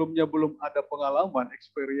sebelumnya belum ada pengalaman,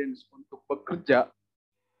 experience untuk bekerja,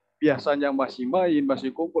 biasanya masih main,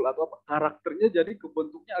 masih kumpul atau apa, karakternya jadi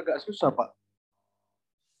kebentuknya agak susah, Pak.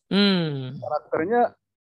 Karakternya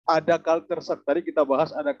ada culture shock. Tadi kita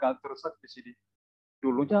bahas ada culture shock di sini.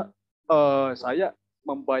 Dulunya saya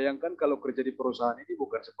membayangkan kalau kerja di perusahaan ini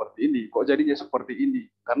bukan seperti ini. Kok jadinya seperti ini?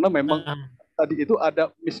 Karena memang tadi itu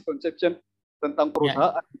ada misconception tentang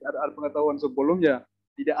perusahaan, tidak ada pengetahuan sebelumnya,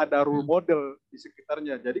 tidak ada role model di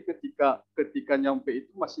sekitarnya. Jadi ketika nyampe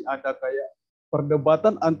itu masih ada kayak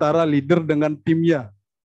perdebatan antara leader dengan timnya.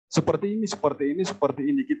 Seperti ini.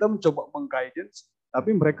 Kita mencoba meng-guidance,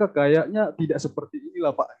 tapi mereka kayaknya tidak seperti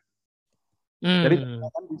inilah Pak. Jadi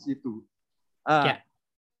tantangan di situ.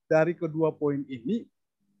 Dari kedua poin ini,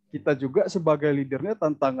 kita juga sebagai leadernya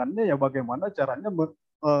tantangannya ya bagaimana caranya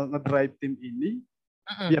ngedrive tim ini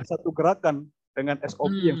biar satu gerakan dengan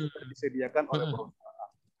SOP yang sudah disediakan oleh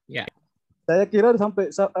perusahaan. Saya kira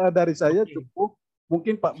sampai dari saya cukup.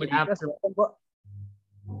 Mungkin Pak Medika, silakan Pak.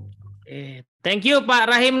 Thank you Pak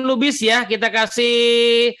Rahim Lubis ya. Kita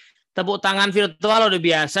kasih tepuk tangan virtual udah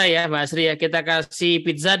biasa ya Mbak Asri ya. Kita kasih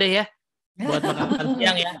pizza deh ya buat makan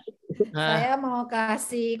siang ya. Saya mau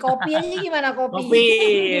kasih kopi aja, gimana kopi? Kopi,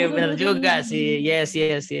 benar juga sih. Yes.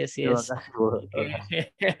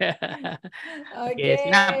 Oke.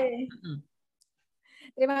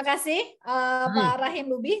 Terima kasih Pak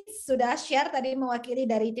Rahim Lubis sudah share tadi mewakili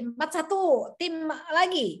dari tim 41, tim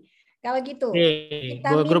lagi. Kalau gitu,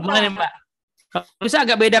 kita grup mana nih Mbak? Bisa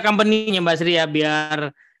agak beda company-nya Mbak Sri ya, biar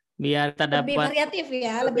kita dapat lebih variatif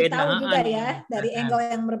ya, lebih tahu juga ya dari angle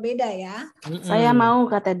yang berbeda ya. Saya mau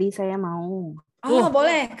Kak tadi, saya mau.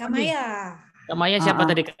 Boleh, Kak Maya. Kak Maya siapa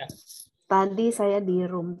tadi Kak? Tadi saya di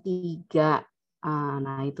room 3.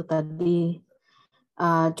 Nah, itu tadi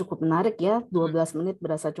cukup menarik ya, 12 menit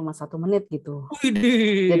berasa cuma 1 menit gitu.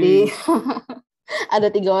 Jadi ada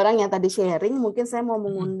 3 orang yang tadi sharing, mungkin saya mau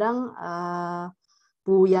mengundang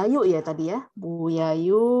Bu Yayu ya tadi ya, Bu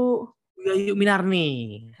Yayu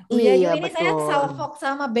Minarni. Bu Yayu ini betul. Saya salfok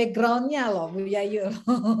sama background-nya loh Bu Yayu.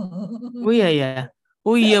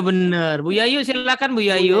 Oh iya benar. Bu Yayu silakan Bu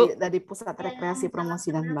Yayu. Dari Pusat Rekreasi Promosi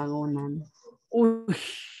dan Bangunan.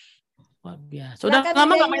 Luar biasa. Sudah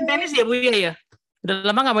lama nggak main tenis ya Bu ya? Udah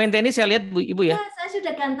lama nggak main tenis saya lihat Bu Ibu ya? Saya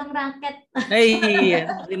sudah gantung raket.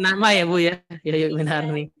 Iya, nama ya Bu ya. Yayu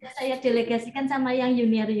Minarni. Saya delegasikan sama yang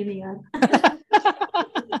junior.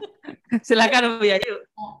 Silakan Bu Yayu.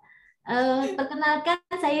 Perkenalkan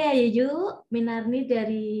saya Yayu Minarni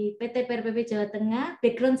dari PT PRPP Jawa Tengah.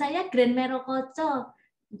 Background saya Grand Merokoco,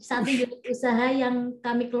 satu unit usaha yang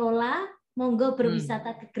kami kelola monggo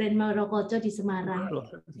berwisata ke Grand Marokoco di Semarang.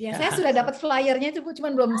 Ya, saya sudah dapat flyernya itu,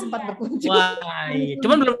 cuman belum sempat berkunjung. Wah,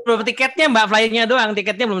 cuman belum dapat tiketnya, Mbak, flyernya doang,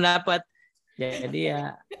 tiketnya belum dapat. Jadi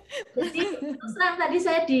ya. Jadi terang tadi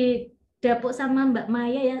saya didapuk sama Mbak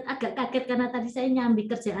Maya ya, agak kaget karena tadi saya nyambi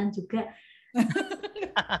kerjaan juga.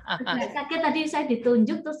 Agak kaget tadi saya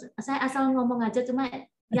ditunjuk, terus saya asal ngomong aja, cuma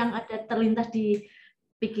yang ada terlintas di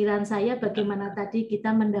pikiran saya bagaimana tadi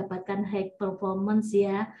kita mendapatkan high performance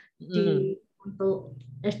ya untuk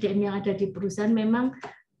SDM yang ada di perusahaan. Memang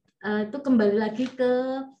itu kembali lagi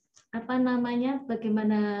ke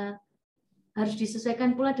bagaimana harus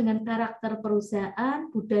disesuaikan pula dengan karakter perusahaan,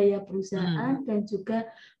 budaya perusahaan, dan juga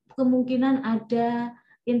kemungkinan ada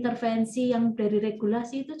intervensi yang dari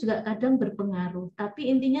regulasi itu juga kadang berpengaruh. Tapi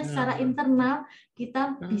intinya secara internal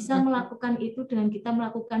kita bisa melakukan itu dengan kita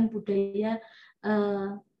melakukan budaya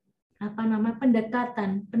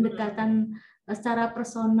pendekatan secara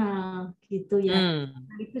personal gitu ya.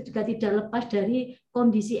 Nah, itu juga tidak lepas dari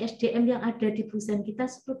kondisi SDM yang ada di perusahaan kita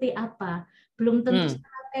seperti apa. Belum tentu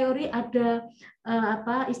secara teori ada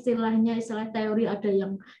istilah teori ada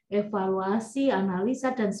yang evaluasi,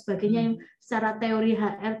 analisa dan sebagainya yang secara teori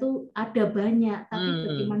HR itu ada banyak. Tapi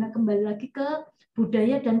bagaimana kembali lagi ke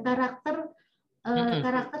budaya dan karakter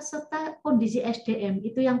serta kondisi SDM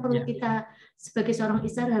itu yang perlu kita sebagai seorang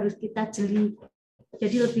HR harus kita jeli.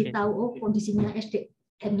 Jadi lebih tahu kondisinya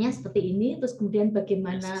SDM-nya seperti ini, terus kemudian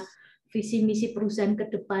bagaimana visi misi perusahaan ke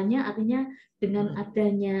depannya. Artinya dengan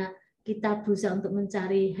adanya kita berusaha untuk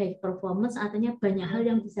mencari high performance, artinya banyak hal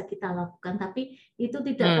yang bisa kita lakukan. Tapi itu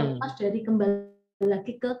tidak terlepas dari kembali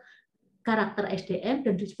lagi ke karakter SDM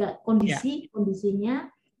dan juga kondisinya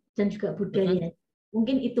dan juga budaya.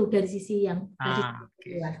 Mungkin itu dari sisi yang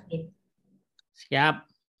tadi. Siap.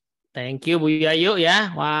 Thank you Bu Yayu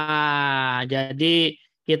ya. Wah, jadi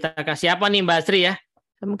kita kasih apa nih Mbak Sri ya?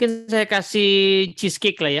 Mungkin saya kasih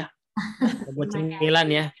cheesecake lah ya. Buat cemilan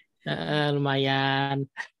ya. Lumayan.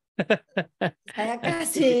 Saya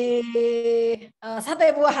kasih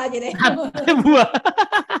sate buah aja deh. Sate buah.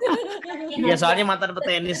 Ya soalnya mantan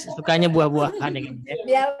petenis sukanya buah-buahan ya.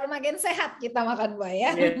 Biar makin sehat kita makan buah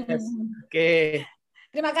ya. Yes. Oke.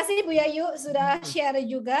 Terima kasih Bu Yayu sudah share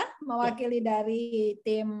juga mewakili dari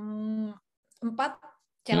tim 4.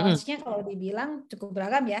 Challenge-nya kalau dibilang cukup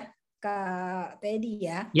beragam ya, Kak Teddy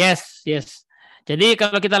ya. Yes. Jadi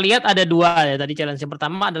kalau kita lihat ada 2 ya tadi challenge. Yang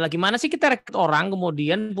pertama adalah gimana sih kita rekrut orang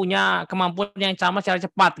kemudian punya kemampuan yang sama secara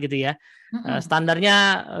cepat gitu ya. Standarnya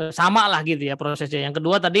sama lah gitu ya prosesnya. Yang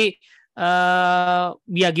kedua tadi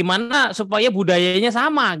ya gimana supaya budayanya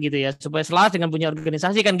sama gitu ya, supaya selaras dengan punya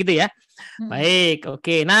organisasi kan gitu ya. Baik,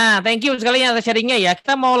 oke. Nah, thank you sekali atas sharingnya ya.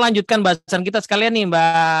 Kita mau lanjutkan bahasan kita sekalian nih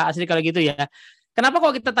Mbak Asri kalau gitu ya. Kenapa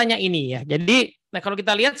kok kita tanya ini ya? Jadi, kalau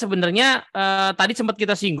kita lihat sebenarnya tadi sempat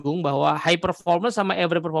kita singgung bahwa high performance sama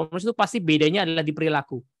average performance itu pasti bedanya adalah di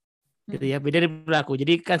perilaku. Gitu ya, beda di perilaku.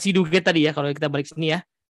 Jadi kan si duget tadi ya kalau kita balik sini ya.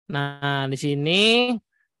 Nah, di sini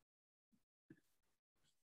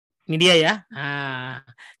ini dia ya. Nah,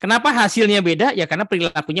 kenapa hasilnya beda? Ya karena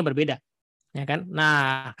perilakunya berbeda. Ya kan?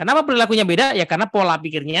 Nah, kenapa perilakunya beda? Ya karena pola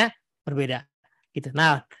pikirnya berbeda. Gitu.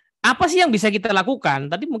 Nah, apa sih yang bisa kita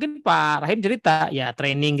lakukan? Tadi mungkin Pak Rahim cerita, ya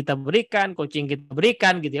training kita berikan, coaching kita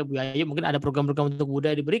berikan gitu ya. Bu Ayu mungkin ada program-program untuk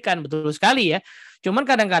budaya diberikan, betul sekali ya. Cuman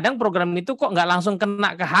kadang-kadang program itu kok nggak langsung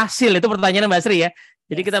kena ke hasil, itu pertanyaan Mbak Sri ya.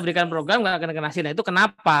 Jadi kita berikan program nggak akan kena hasil. Nah, itu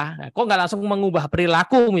kenapa? Nah, kok nggak langsung mengubah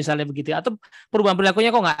perilaku misalnya begitu? Atau perubahan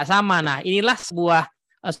perilakunya kok nggak sama? Nah, inilah sebuah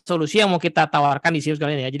solusi yang mau kita tawarkan di sini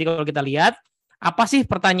sekalian ya. Jadi kalau kita lihat apa sih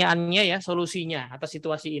pertanyaannya ya, solusinya atas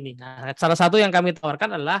situasi ini. Nah, salah satu yang kami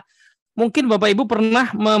tawarkan adalah mungkin Bapak Ibu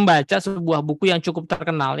pernah membaca sebuah buku yang cukup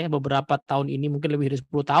terkenal ya beberapa tahun ini, mungkin lebih dari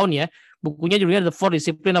 10 tahun ya. Bukunya judulnya The 4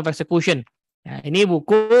 Discipline of Execution. Nah, ini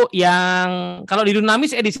buku yang kalau di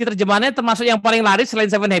Dunamis edisi terjemahannya termasuk yang paling laris selain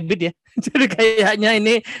Seven Habits ya. Jadi kayaknya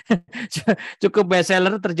ini cukup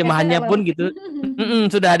bestseller terjemahannya pun gitu.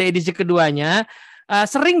 Sudah ada edisi keduanya.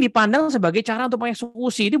 Sering dipandang sebagai cara untuk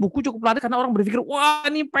mengeksekusi. Ini buku cukup laris karena orang berpikir, wah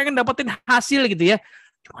ini pengen dapetin hasil gitu ya.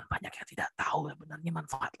 Cuman banyak yang tidak tahu sebenarnya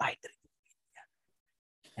manfaat lain dari itu.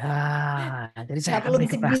 Ya, jadi saya akan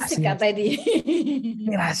berikan rahasia.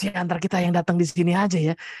 Ini rahasia antar kita yang datang di sini aja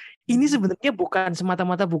ya. Ini sebenarnya bukan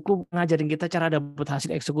semata-mata buku ngajarin kita cara dapat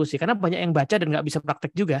hasil eksekusi, karena banyak yang baca dan nggak bisa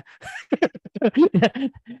praktek juga.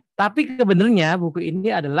 Tapi sebenarnya buku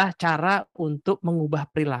ini adalah cara untuk mengubah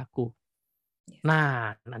perilaku.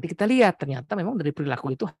 Nah, nanti kita lihat ternyata memang dari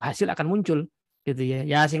perilaku itu hasil akan muncul, gitu ya.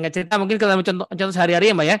 Ya singkat cerita mungkin kita contoh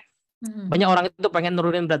sehari-hari ya Mbak ya. Banyak orang itu pengen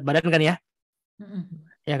nurunin berat badan kan ya.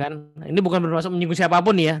 ya kan? Ini bukan bermaksud menyinggung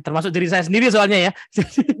siapapun ya, termasuk diri saya sendiri soalnya ya.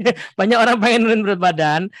 Banyak orang pengen nurunin berat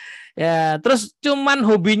badan, ya. Terus cuman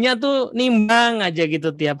hobinya tuh nimbang aja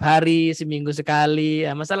gitu tiap hari, seminggu sekali.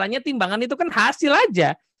 Ya, masalahnya timbangan itu kan hasil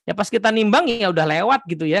aja. Ya pas kita nimbang ya udah lewat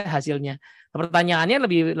gitu ya hasilnya. Pertanyaannya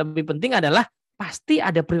lebih penting adalah pasti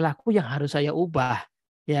ada perilaku yang harus saya ubah.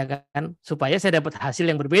 Ya kan, supaya saya dapat hasil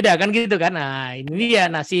yang berbeda kan gitu kan. Nah ini dia,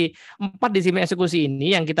 si 4 disiplin eksekusi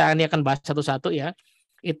ini yang kita akan bahas satu-satu ya.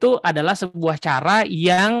 Itu adalah sebuah cara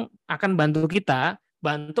yang akan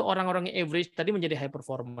bantu orang-orang yang average tadi menjadi high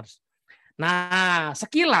performers. Nah,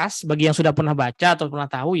 sekilas bagi yang sudah pernah baca atau pernah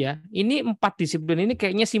tahu ya, ini 4 disiplin ini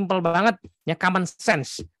kayaknya simple banget, ya common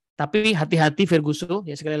sense. Tapi hati-hati Ferguson,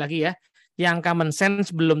 ya sekali lagi ya, yang common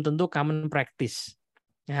sense belum tentu common practice.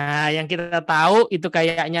 Nah, yang kita tahu itu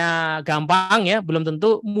kayaknya gampang ya, belum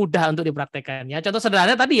tentu mudah untuk dipraktekkan. Ya, contoh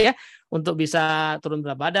sederhana tadi ya, untuk bisa turun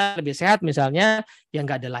berat badan, lebih sehat misalnya, ya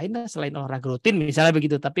nggak ada lain selain olahraga rutin misalnya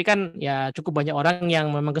begitu. Tapi kan ya cukup banyak orang yang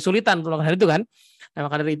memang kesulitan untuk melakukan hal itu kan. Nah,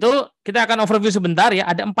 maka dari itu kita akan overview sebentar ya,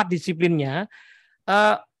 ada 4 disiplinnya.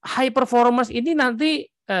 High performance ini nanti,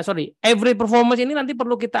 every performance ini nanti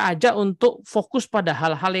perlu kita ajak untuk fokus pada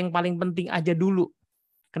hal-hal yang paling penting aja dulu.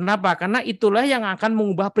 Kenapa? Karena itulah yang akan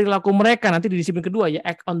mengubah perilaku mereka nanti di disiplin kedua ya,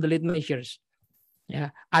 act on the lead measures.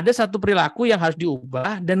 Ya, ada satu perilaku yang harus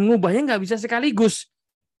diubah dan mengubahnya nggak bisa sekaligus,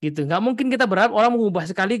 gitu. Nggak mungkin kita berharap orang mengubah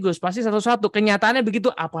sekaligus, pasti satu-satu. Kenyataannya begitu.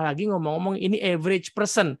 Apalagi ngomong-ngomong ini average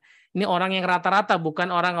person, ini orang yang rata-rata, bukan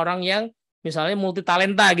orang-orang yang misalnya multi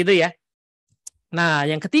talenta gitu ya. Nah,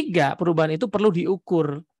 yang ketiga perubahan itu perlu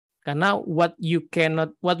diukur. Karena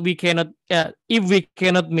if we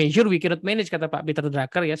cannot measure, we cannot manage, kata Pak Peter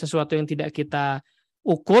Drucker ya. Sesuatu yang tidak kita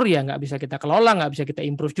ukur ya nggak bisa kita kelola, nggak bisa kita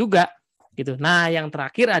improve juga gitu. Nah, yang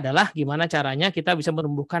terakhir adalah gimana caranya kita bisa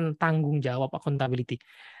menumbuhkan tanggung jawab, accountability.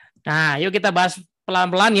 Nah, yuk kita bahas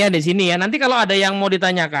pelan-pelan ya di sini ya. Nanti kalau ada yang mau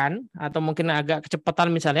ditanyakan atau mungkin agak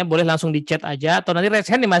kecepatan misalnya, boleh langsung di chat aja atau nanti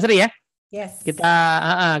raise hand nih Mas Ri ya. Yes.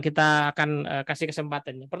 Kita akan kasih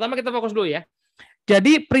kesempatannya. Pertama kita fokus dulu ya.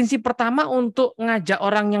 Jadi prinsip pertama untuk ngajak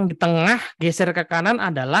orang yang di tengah geser ke kanan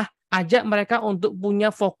adalah ajak mereka untuk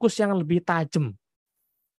punya fokus yang lebih tajam.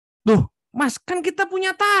 Duh, Mas, kan kita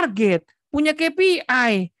punya target, punya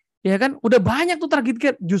KPI, ya kan? Udah banyak tuh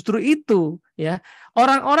target, justru itu, ya.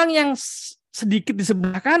 Orang-orang yang sedikit di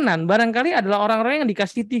sebelah kanan barangkali adalah orang-orang yang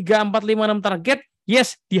dikasih 3, 4, 5, 6 target,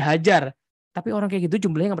 yes, dihajar. Tapi orang kayak gitu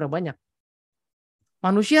jumlahnya nggak berapa banyak.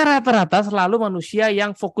 Manusia rata-rata selalu manusia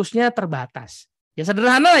yang fokusnya terbatas. Ya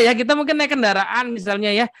sederhana lah ya, kita mungkin naik kendaraan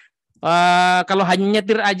misalnya ya, kalau hanya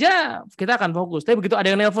nyetir aja kita akan fokus. Tapi begitu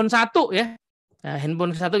ada yang nelpon satu ya, nah,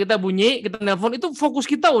 handphone satu kita bunyi, kita nelpon, itu fokus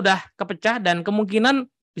kita udah kepecah dan kemungkinan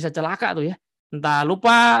bisa celaka tuh ya. Entah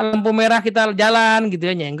lupa lampu merah kita jalan gitu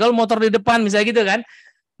ya, nyenggol motor di depan misalnya gitu kan.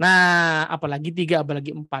 Nah, apalagi 3,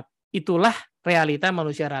 apalagi 4. Itulah realita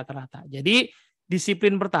manusia rata-rata. Jadi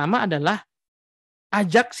disiplin pertama adalah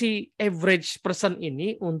ajak si average person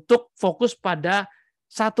ini untuk fokus pada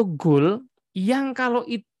satu goal yang kalau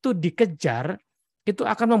itu dikejar, itu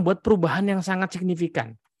akan membuat perubahan yang sangat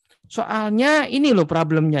signifikan. Soalnya ini loh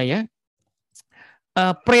problemnya ya,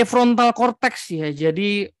 prefrontal cortex ya,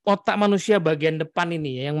 jadi otak manusia bagian depan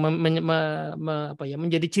ini ya, yang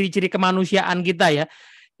menjadi ciri-ciri kemanusiaan kita ya,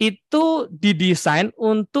 itu didesain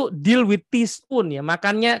untuk deal with teaspoon ya,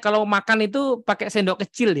 makannya kalau makan itu pakai sendok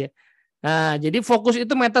kecil ya. Nah, jadi fokus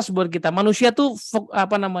itu metas buat kita. Manusia tuh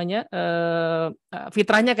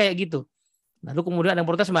fitrahnya kayak gitu. Lalu kemudian ada yang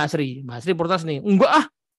protes Mbak Asri. Mbak Asri protes nih,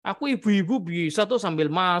 enggak aku ibu-ibu bisa tuh sambil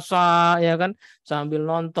masak ya kan, sambil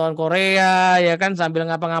nonton Korea ya kan, sambil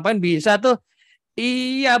ngapa-ngapain bisa tuh.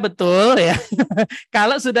 Iya betul ya.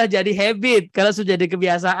 Kalau sudah jadi habit, kalau sudah jadi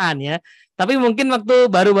kebiasaan ya. Tapi mungkin waktu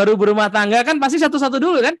baru-baru berumah tangga kan pasti satu-satu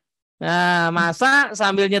dulu kan. Nah, masa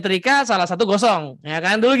sambil nyetrika salah satu gosong, ya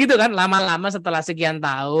kan dulu gitu kan. Lama-lama setelah sekian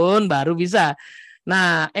tahun baru bisa.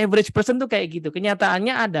 Nah, average person tuh kayak gitu. Kenyataannya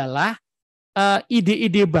adalah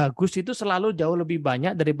ide-ide bagus itu selalu jauh lebih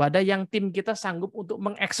banyak daripada yang tim kita sanggup untuk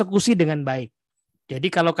mengeksekusi dengan baik. Jadi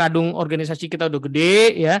kalau kadung organisasi kita udah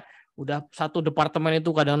gede ya, udah satu departemen itu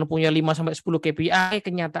kadang punya 5-10 KPI,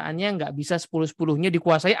 kenyataannya nggak bisa 10-10-nya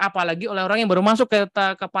dikuasai, apalagi oleh orang yang baru masuk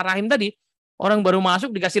ke Pak Rahim tadi. Orang baru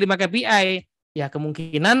masuk dikasih 5 KPI, ya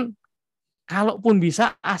kemungkinan kalaupun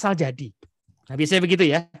bisa asal jadi. Nah, biasanya begitu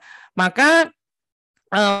ya. Maka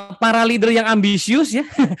para leader yang ambisius ya,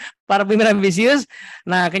 para pemimpin ambisius,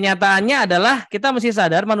 nah kenyataannya adalah kita mesti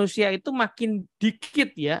sadar manusia itu makin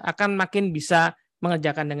dikit ya akan makin bisa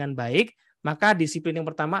mengerjakan dengan baik. Maka disiplin yang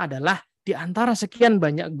pertama adalah di antara sekian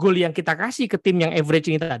banyak goal yang kita kasih ke tim yang average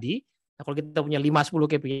ini tadi, Nah, kalau kita punya 5-10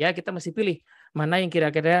 KPI, kita mesti pilih mana yang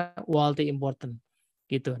kira-kira wildly important.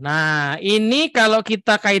 Gitu. Nah, ini kalau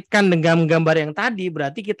kita kaitkan dengan gambar yang tadi,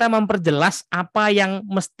 berarti kita memperjelas apa yang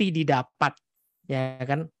mesti didapat. Ya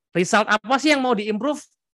kan? Result apa sih yang mau diimprove?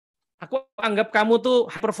 Aku anggap kamu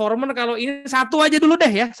tuh performer kalau ini satu aja dulu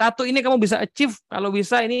deh ya. Satu ini kamu bisa achieve, kalau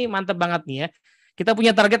bisa ini mantep banget nih ya. Kita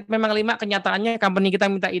punya target memang 5, kenyataannya company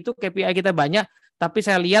kita minta itu, KPI kita banyak, tapi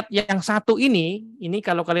saya lihat yang satu ini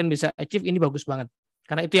kalau kalian bisa achieve ini bagus banget.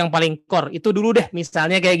 Karena itu yang paling core. Itu dulu deh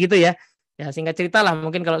misalnya kayak gitu ya. Ya singkat cerita lah,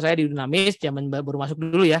 mungkin kalau saya di Dunamis zaman baru masuk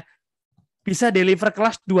dulu ya, bisa deliver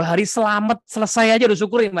kelas 2 hari selamat selesai aja udah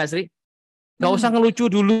syukurin Mbak Sri. Nggak usah ngelucu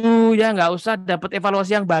dulu ya, nggak usah dapat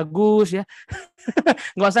evaluasi yang bagus ya.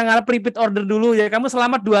 Nggak usah ngarep repeat order dulu ya, kamu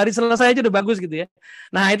selamat 2 hari selesai aja udah bagus gitu ya.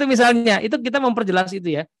 Nah itu misalnya, itu kita memperjelas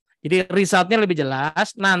itu ya. Jadi resultnya lebih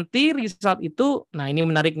jelas. Nanti result itu, nah ini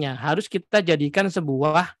menariknya, harus kita jadikan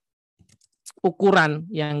sebuah ukuran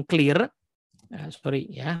yang clear.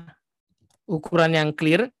 Ukuran yang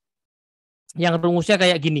clear, yang rumusnya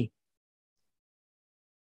kayak gini.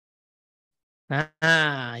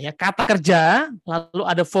 Nah, ya kata kerja, lalu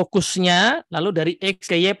ada fokusnya, lalu dari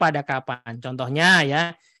X ke Y pada kapan. Contohnya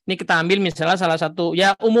ya, ini kita ambil misalnya salah satu,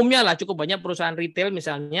 ya umumnya lah cukup banyak perusahaan retail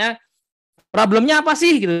misalnya, problemnya apa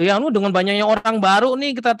sih gitu ya, dengan banyaknya orang baru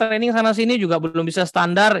nih kita training sana sini juga belum bisa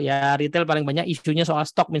standar, ya retail paling banyak isunya soal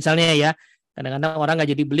stok misalnya ya. Kadang-kadang orang nggak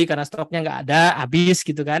jadi beli karena stoknya nggak ada, habis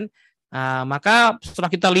gitu kan. Nah, maka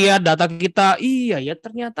setelah kita lihat data kita, iya ya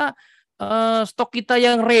ternyata stok kita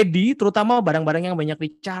yang ready, terutama barang-barang yang banyak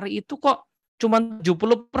dicari itu kok cuma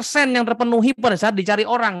 70% yang terpenuhi pada saat dicari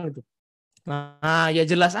orang gitu. Nah, ya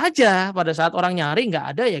jelas aja pada saat orang nyari nggak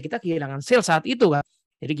ada ya kita kehilangan sales saat itu kan.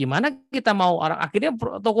 Jadi gimana kita mau orang, akhirnya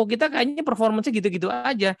toko kita kayaknya performance gitu-gitu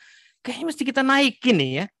aja. Kayaknya mesti kita naikin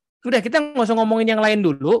nih ya. Udah kita nggak usah ngomongin yang lain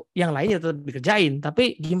dulu, yang lain ya tetap dikerjain.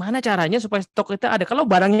 Tapi gimana caranya supaya stok kita ada? Kalau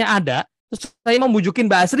barangnya ada, terus saya mau bujukin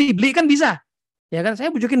Mbak Asri beli kan bisa. Ya kan,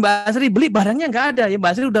 saya bujukin Mbak Asri beli, barangnya nggak ada. Ya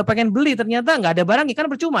Mbak Asri udah pengen beli, ternyata nggak ada barangnya, kan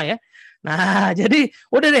percuma ya. Nah, jadi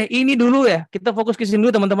udah deh, ini dulu ya. Kita fokus ke sini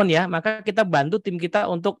dulu teman-teman ya. Maka kita bantu tim kita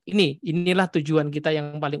untuk inilah tujuan kita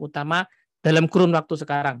yang paling utama dalam kurun waktu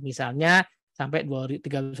sekarang. Misalnya sampai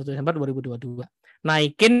 31 Desember 2022.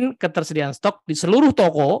 Naikin ketersediaan stok di seluruh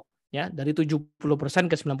toko ya dari 70%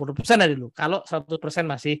 ke 90% dari dulu. Kalau 100%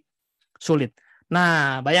 masih sulit.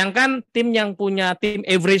 Nah, bayangkan tim yang punya tim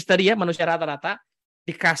average tadi ya, manusia rata-rata,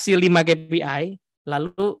 dikasih 5 KPI,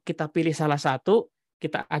 lalu kita pilih salah satu,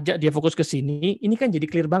 kita ajak dia fokus ke sini, ini kan jadi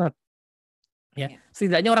clear banget. Ya,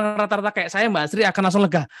 setidaknya orang rata-rata kayak saya Mbak Sri akan langsung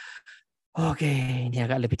lega. Oke, ini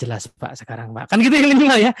agak lebih jelas Pak sekarang Pak. Kan gitu yang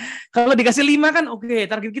 5 ya. Kalau dikasih 5 kan oke,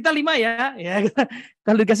 target kita 5 ya.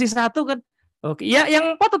 Kalau dikasih 1 kan oke, ya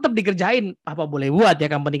yang tetap dikerjain, apa boleh buat ya,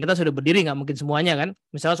 company kita sudah berdiri, nggak mungkin semuanya kan.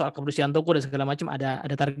 Misalnya soal kebersihan toko dan segala macam ada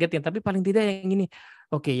targetnya, tapi paling tidak yang ini.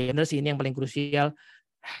 Oke, ya benar sih ini yang paling krusial.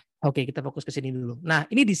 Oke, kita fokus ke sini dulu. Nah,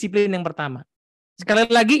 ini disiplin yang pertama. Sekali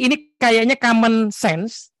lagi ini kayaknya common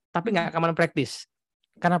sense, tapi nggak common practice.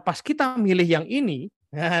 Karena pas kita milih yang ini,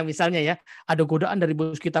 nah, misalnya ya, ada godaan dari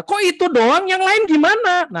bos kita, kok itu doang, yang lain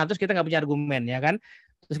gimana? Nah, terus kita nggak punya argumen ya kan.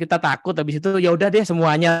 Terus kita takut, habis itu ya udah deh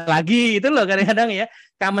semuanya lagi, itu loh kadang-kadang ya,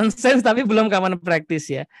 common sense tapi belum common practice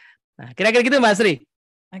ya. Nah, kira-kira gitu Mbak Sri.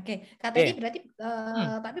 Oke, katanya berarti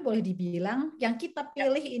tapi boleh dibilang yang kita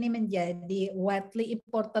pilih ini menjadi widely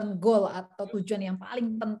important goal atau tujuan yang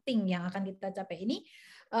paling penting yang akan kita capai ini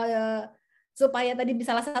supaya tadi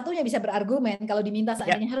salah satunya bisa berargumen kalau diminta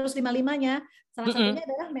seandainya harus 5-5-nya. Salah satunya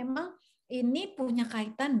adalah memang ini punya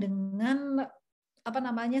kaitan dengan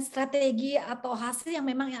strategi atau hasil yang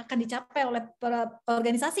memang akan dicapai oleh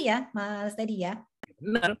organisasi ya, Mas Teddy ya.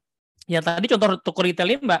 Benar. Ya tadi contoh toko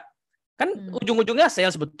retail ini Mbak, kan ujung-ujungnya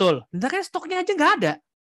sales betul. Nah kan stoknya aja nggak ada.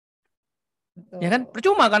 Betul. Ya kan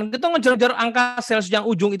percuma kan kita ngejar-ngejar angka sales yang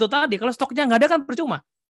ujung itu tadi, kalau stoknya nggak ada kan percuma.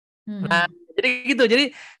 Nah jadi gitu.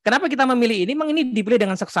 Jadi kenapa kita memilih ini? Memang ini dipilih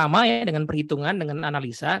dengan seksama ya, dengan perhitungan, dengan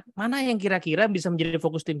analisa mana yang kira-kira bisa menjadi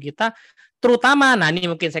fokus tim kita, terutama. Nah ini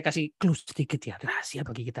mungkin saya kasih clue sedikit ya, rahasia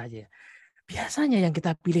bagi kita aja. Biasanya yang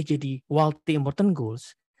kita pilih jadi wildly important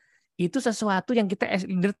goals itu sesuatu yang kita as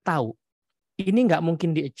leader tahu ini nggak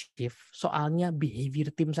mungkin di-achieve, soalnya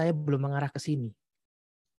behavior tim saya belum mengarah ke sini.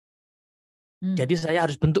 Jadi saya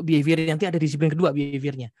harus bentuk behavior, nanti ada disiplin kedua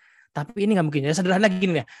behaviornya. Tapi ini nggak mungkin. Ya sederhana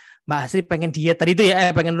gini ya, Mbak Asri pengen diet tadi itu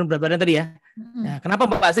ya, pengen turun berat badan tadi ya. Nah, kenapa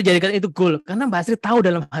Mbak Asri jadikan itu goal? Karena Mbak Asri tahu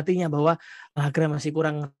dalam hatinya bahwa Agra masih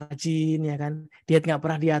kurang rajin ya kan, diet nggak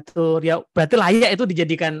pernah diatur, ya berarti layak itu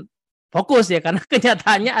dijadikan fokus ya, karena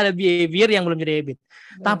kenyataannya ada behavior yang belum jadi habit.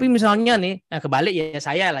 Tapi misalnya nih, nah kebalik ya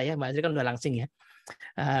saya lah ya, Mbak Asri kan udah langsing ya.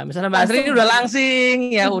 Misalnya Mbak Asri ini udah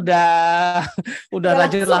langsing, ya udah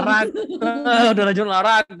rajin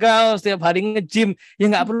olahraga, setiap hari nge-gym, ya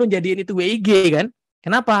nggak perlu jadiin itu WIG kan?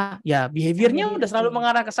 Kenapa? Ya behaviornya udah selalu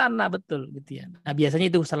mengarah ke sana, betul gitu ya. Nah biasanya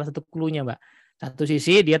itu salah satu clue-nya, Mbak. Satu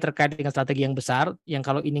sisi dia terkait dengan strategi yang besar, yang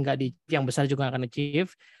kalau ini nggak yang besar juga akan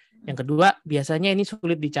achieve. Yang kedua, biasanya ini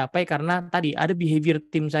sulit dicapai karena tadi ada behavior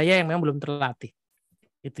tim saya yang memang belum terlatih.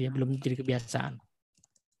 Itu ya, belum jadi kebiasaan.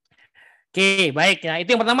 Oke, baik. Nah,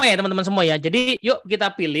 itu yang pertama ya teman-teman semua ya. Jadi yuk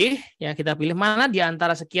kita pilih mana di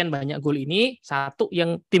antara sekian banyak goal ini satu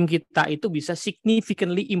yang tim kita itu bisa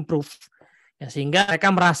significantly improve. Ya, sehingga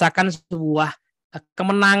mereka merasakan sebuah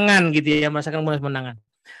kemenangan gitu ya, merasakan kemenangan.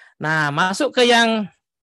 Nah, masuk ke yang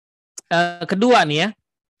kedua nih ya.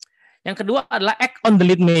 Yang kedua adalah act on the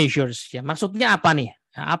lead measures. Ya, maksudnya apa nih?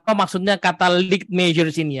 Nah, apa maksudnya kata lead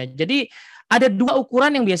measures ini ya? Jadi ada dua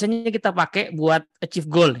ukuran yang biasanya kita pakai buat achieve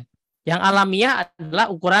goal. Yang alamiah adalah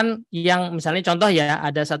ukuran yang misalnya contoh ya,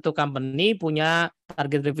 ada satu company punya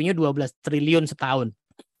target revenue 12 triliun setahun.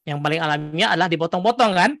 Yang paling alamiah adalah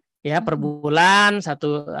dipotong-potong kan? Ya, per bulan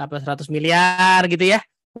 100 miliar gitu ya.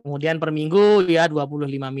 Kemudian per minggu ya 25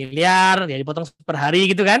 miliar, ya dipotong per hari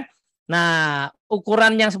gitu kan. Nah,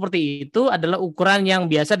 ukuran yang seperti itu adalah ukuran yang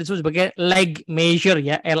biasa disebut sebagai lag measure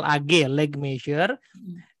ya, LAG, lag measure.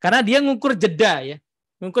 Karena dia ngukur jeda ya.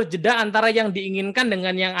 Mengukur jeda antara yang diinginkan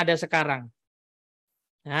dengan yang ada sekarang.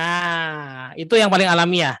 Nah, itu yang paling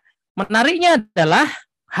alamiah. Menariknya adalah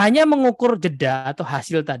hanya mengukur jeda atau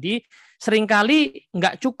hasil tadi seringkali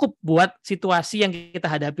nggak cukup buat situasi yang kita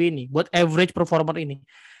hadapi ini, buat average performer ini.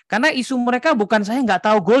 Karena isu mereka bukan saya nggak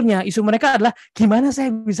tahu goalnya, isu mereka adalah gimana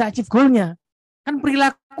saya bisa achieve goalnya. Kan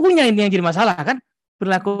perilakunya ini yang jadi masalah kan.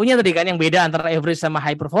 Perilakunya tadi kan yang beda antara average sama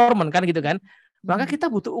high performance kan gitu kan. Maka kita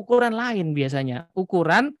butuh ukuran lain biasanya.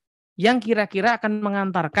 Ukuran yang kira-kira akan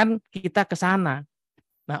mengantarkan kita ke sana.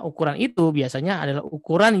 Nah, ukuran itu biasanya adalah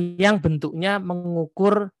ukuran yang bentuknya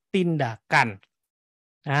mengukur tindakan.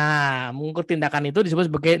 Nah, mengukur tindakan itu disebut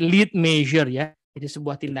sebagai lead measure ya. Jadi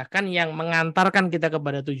sebuah tindakan yang mengantarkan kita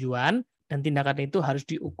kepada tujuan dan tindakan itu harus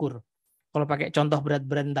diukur. Kalau pakai contoh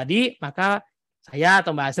berat-berat tadi, maka saya atau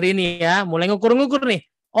Mbak Asri nih ya, mulai ngukur-ngukur nih.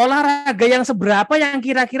 Olahraga yang seberapa yang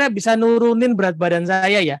kira-kira bisa nurunin berat badan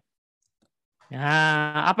saya ya?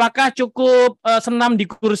 Nah, apakah cukup senam di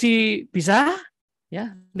kursi bisa?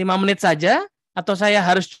 Ya, 5 menit saja? Atau saya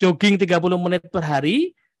harus jogging 30 menit per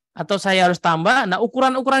hari? Atau saya harus tambah? Nah,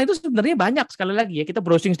 ukuran-ukuran itu sebenarnya banyak sekali lagi ya. Kita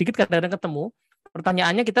browsing sedikit kadang-kadang ketemu.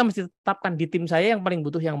 Pertanyaannya kita mesti tetapkan di tim saya yang paling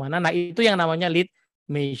butuh yang mana. Nah, itu yang namanya lead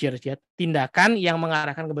measures ya. Tindakan yang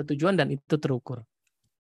mengarahkan ke tujuan dan itu terukur.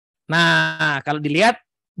 Nah, kalau dilihat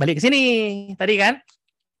balik ke sini tadi kan,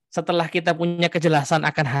 setelah kita punya kejelasan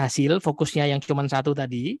akan hasil, fokusnya yang cuma satu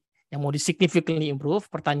tadi, yang mau di significantly improve,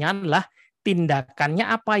 pertanyaan adalah tindakannya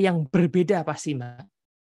apa yang berbeda pasti Mbak?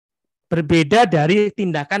 Berbeda dari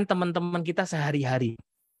tindakan teman-teman kita sehari-hari,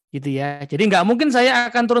 gitu ya. Jadi nggak mungkin saya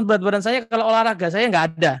akan turun berat badan saya kalau olahraga saya nggak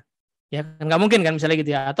ada, ya nggak mungkin kan misalnya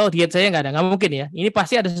gitu ya. Atau diet saya nggak mungkin ya. Ini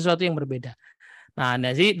pasti ada sesuatu yang berbeda. Nah,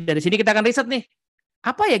 dari sini kita akan riset nih.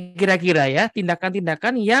 Apa ya kira-kira ya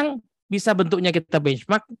tindakan-tindakan yang bisa bentuknya kita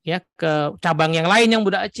benchmark ya ke cabang yang lain yang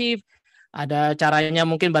udah achieve. Ada caranya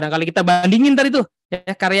mungkin barangkali kita bandingin tadi tuh ya,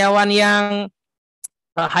 karyawan yang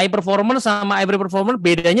high performer sama average performer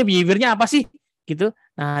bedanya behaviornya apa sih gitu.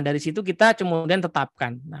 Nah, dari situ kita kemudian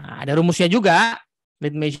tetapkan. Nah, ada rumusnya juga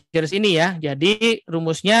lead measures ini ya. Jadi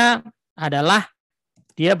rumusnya adalah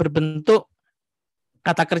dia berbentuk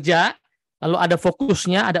kata kerja. Lalu ada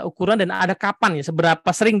fokusnya, ada ukuran, dan ada kapan ya, seberapa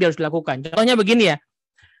sering dia harus dilakukan. Contohnya begini ya,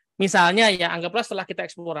 misalnya ya anggaplah setelah kita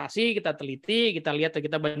eksplorasi, kita teliti, kita lihat,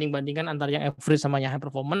 kita banding-bandingkan antara yang average sama yang high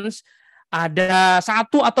performance, ada 1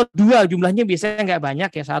 atau 2 jumlahnya biasanya nggak banyak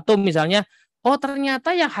ya. 1 misalnya, oh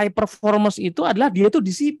ternyata yang high performance itu adalah dia tuh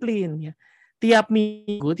disiplin ya. Tiap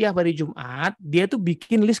minggu, tiap hari Jumat, dia tuh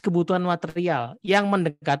bikin list kebutuhan material yang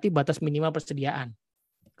mendekati batas minimal persediaan.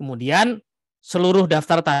 Kemudian seluruh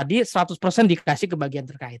daftar tadi 100% dikasih ke bagian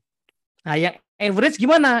terkait. Nah, yang average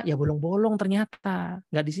gimana? Ya bolong-bolong ternyata,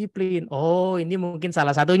 nggak disiplin. Oh, ini mungkin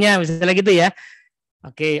salah satunya, misalnya gitu ya.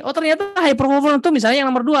 Oke, oh ternyata high performer itu misalnya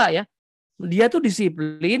yang nomor 2 ya. Dia tuh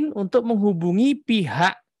disiplin untuk menghubungi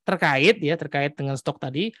pihak terkait ya, terkait dengan stok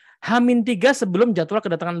tadi, H-3 sebelum jadwal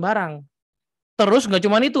kedatangan barang. Terus nggak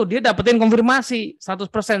cuma itu, dia dapetin konfirmasi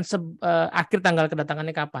 100% akhir tanggal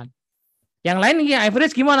kedatangannya kapan. Yang lain yang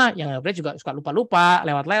average gimana? Yang average juga suka lupa-lupa,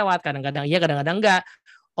 lewat-lewat, kadang-kadang iya, kadang-kadang enggak.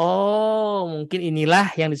 Oh, mungkin inilah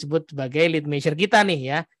yang disebut sebagai lead measure kita nih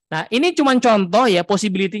ya. Nah, ini cuma contoh ya,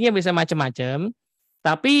 possibility-nya bisa macam-macam.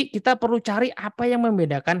 Tapi kita perlu cari apa yang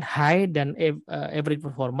membedakan high dan average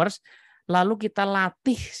performers. lalu kita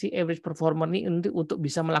latih si average performer ini untuk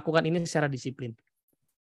bisa melakukan ini secara disiplin.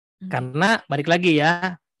 Karena balik lagi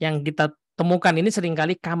ya, yang kita temukan ini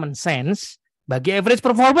seringkali common sense. Bagi average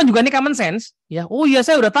performer juga ini common sense. Ya, oh iya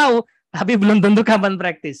saya udah tahu, tapi belum tentu common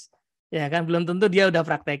practice. Ya kan, belum tentu dia udah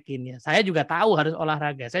praktekin ya. Saya juga tahu harus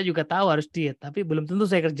olahraga, saya juga tahu harus diet, tapi belum tentu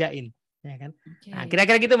saya kerjain. Ya kan. Nah,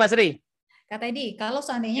 kira-kira gitu Mas Ri. Kak Teddy, kalau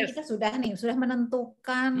seandainya kita sudah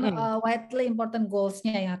menentukan widely important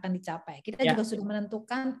goals-nya yang akan dicapai, kita juga sudah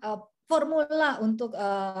menentukan formula untuk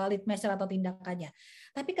lead measure atau tindakannya.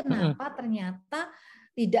 Tapi kenapa ternyata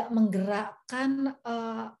tidak menggerakkan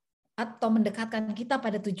atau mendekatkan kita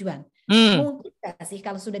pada tujuan? Mungkin nggak sih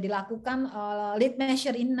kalau sudah dilakukan lead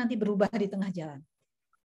measure ini nanti berubah di tengah jalan?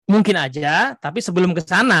 Mungkin aja, tapi sebelum ke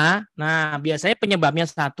sana, nah biasanya penyebabnya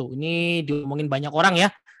satu. Ini diomongin banyak orang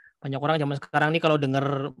ya. Banyak orang zaman sekarang nih kalau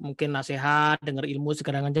dengar mungkin nasihat, dengar ilmu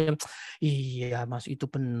sekarang aja, iya Mas itu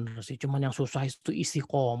benar sih, cuman yang susah itu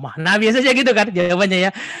istiqomah. Nah biasanya gitu kan jawabannya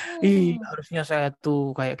ya. Harusnya saya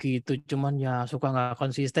tuh kayak gitu, cuman ya suka nggak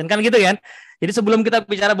konsisten kan gitu kan. Jadi sebelum kita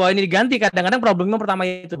bicara bahwa ini diganti, kadang-kadang problemnya pertama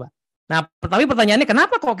itu Pak. Nah tapi pertanyaannya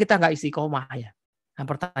kenapa kok kita nggak istiqomah ya? Nah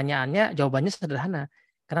pertanyaannya jawabannya sederhana.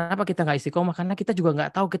 Kenapa kita nggak istiqomah? Karena kita juga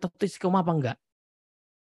nggak tahu kita tuh istiqomah apa enggak.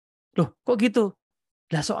 Loh kok gitu?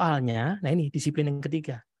 Nah soalnya, nah ini disiplin yang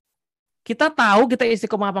ketiga. Kita tahu kita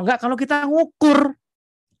istiqomah apa enggak kalau kita ngukur.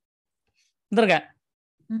 Bener nggak?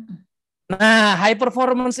 Nah, high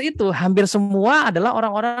performance itu hampir semua adalah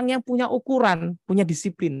orang-orang yang punya ukuran, punya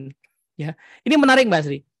disiplin. Ya, ini menarik Mbak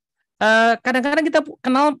Sri. Kadang-kadang kita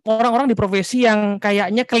kenal orang-orang di profesi yang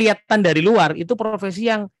kayaknya kelihatan dari luar itu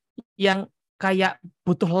profesi yang kayak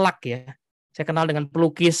butuh luck ya. Saya kenal dengan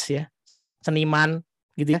pelukis ya, seniman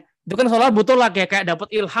gitu ya. Itu kan seolah butuh lah kayak dapat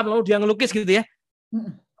ilham lalu dia ngelukis gitu ya.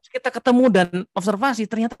 Kita ketemu dan observasi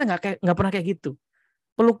ternyata nggak pernah kayak gitu.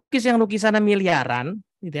 Pelukis yang lukisannya miliaran,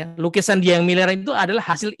 gitu ya. Lukisan dia yang miliaran itu adalah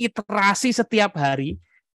hasil iterasi setiap hari.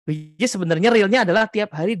 Jadi sebenarnya realnya adalah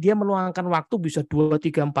tiap hari dia meluangkan waktu bisa 2,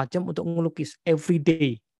 3, 4 jam untuk melukis every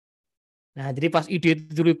day. Nah jadi pas ide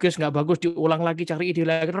dilukis nggak bagus diulang lagi cari ide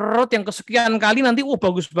lagi, yang kesekian kali nanti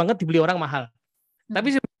bagus banget dibeli orang mahal.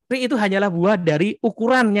 Tapi itu hanyalah buah dari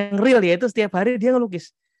ukuran yang real, yaitu setiap hari dia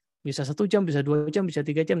ngelukis. Bisa 1 jam, bisa 2 jam, bisa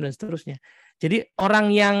 3 jam, dan seterusnya. Jadi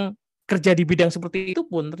orang yang kerja di bidang seperti itu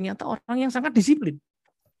pun ternyata orang yang sangat disiplin.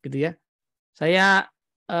 Gitu ya. Saya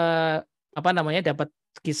dapat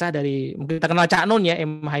kisah dari, mungkin kita kenal Cak Nun ya,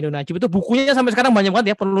 Hainun Najib, itu bukunya sampai sekarang banyak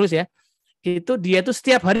banget ya penulis ya. Itu dia itu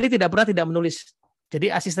setiap hari tidak pernah tidak menulis.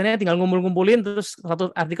 Jadi asistennya tinggal ngumpul-ngumpulin terus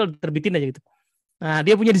satu artikel terbitin aja gitu. Nah,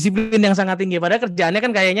 dia punya disiplin yang sangat tinggi. Padahal kerjaannya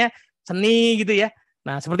kan kayaknya seni gitu ya.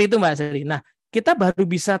 Nah, seperti itu Mbak Sri. Nah, kita baru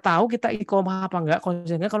bisa tahu kita istiqomah apa enggak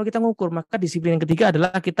konsistennya kalau kita ngukur. Maka disiplin yang ketiga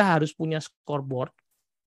adalah kita harus punya scoreboard.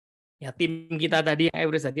 Ya, tim kita tadi yang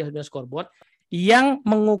average tadi harus punya scoreboard yang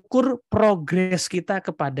mengukur progres kita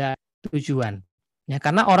kepada tujuan. Ya,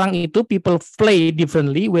 karena orang itu people play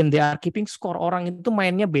differently when they are keeping score. Orang itu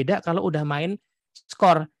mainnya beda kalau udah main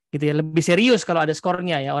skor. Gitu ya, lebih serius kalau ada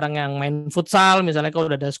skornya ya. Orang yang main futsal misalnya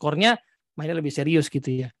kalau udah ada skornya mainnya lebih serius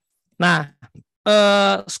gitu ya. Nah,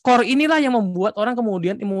 skor inilah yang membuat orang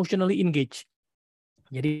kemudian emotionally engaged.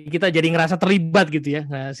 Jadi kita jadi ngerasa terlibat gitu ya.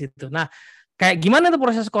 Nah, situ. Nah, kayak gimana tuh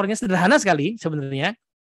proses skornya? Sederhana sekali sebenarnya.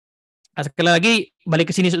 Nah, sekali lagi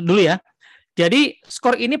balik ke sini dulu ya. Jadi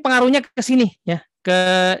skor ini pengaruhnya ke sini ya, ke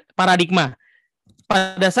paradigma.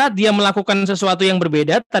 Pada saat dia melakukan sesuatu yang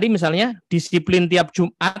berbeda, tadi misalnya disiplin tiap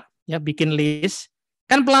Jumat, ya bikin list,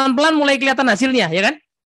 kan pelan-pelan mulai kelihatan hasilnya, ya kan?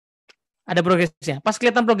 Ada progresnya. Pas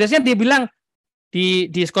kelihatan progresnya, dia bilang di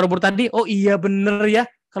scoreboard tadi, oh iya bener ya,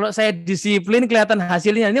 kalau saya disiplin kelihatan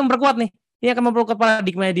hasilnya. Ini memperkuat nih, ini akan memperkuat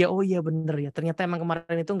paradigma dia. Oh iya bener ya, ternyata emang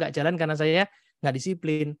kemarin itu nggak jalan karena saya nggak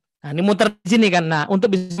disiplin. Nah ini muter di sini kan. Nah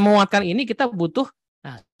untuk bisa menguatkan ini kita butuh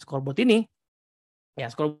scoreboard ini. Ya,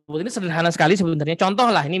 scoreboard ini sederhana sekali sebenarnya. Contoh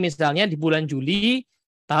lah, ini misalnya di bulan Juli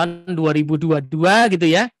tahun 2022 gitu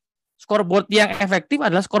ya. Scoreboard yang efektif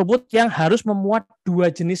adalah scoreboard yang harus memuat 2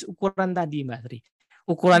 jenis ukuran tadi, Mbak Tri.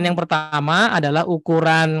 Ukuran yang pertama adalah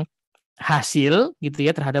ukuran hasil gitu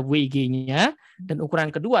ya terhadap WIG-nya, dan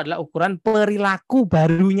ukuran kedua adalah ukuran perilaku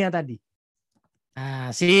barunya tadi.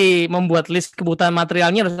 Nah, si membuat list kebutuhan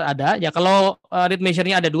materialnya harus ada. Ya kalau lead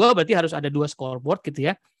measure-nya ada 2, berarti harus ada 2 scoreboard gitu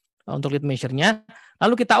ya. Untuk lead measure-nya,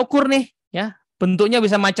 lalu kita ukur nih ya, bentuknya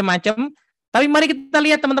bisa macam-macam. Tapi mari kita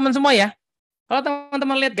lihat teman-teman semua ya. Kalau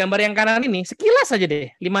teman-teman lihat gambar yang kanan ini, sekilas aja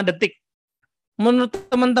deh, 5 detik. Menurut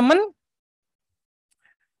teman-teman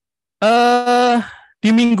di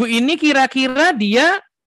minggu ini kira-kira dia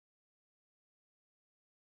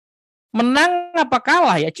menang apa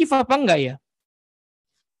kalah ya, achieve apa enggak ya?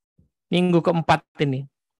 minggu keempat ini,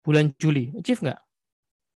 bulan Juli. Achieve nggak?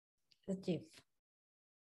 Achieve.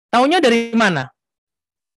 Taunya dari mana?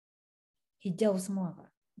 Hijau semua,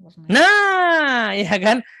 Pak. Nah, ya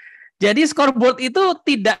kan? Jadi scoreboard itu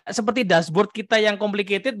tidak seperti dashboard kita yang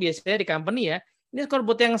complicated biasanya di company ya. Ini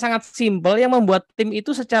scoreboard yang sangat simple yang membuat tim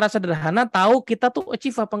itu secara sederhana tahu kita tuh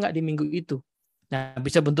achieve apa enggak di minggu itu. Nah,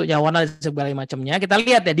 bisa bentuknya warna dan segala macamnya. Kita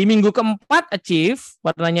lihat ya, di minggu keempat achieve,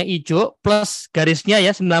 warnanya hijau plus garisnya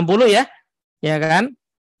ya 90 ya. Ya kan?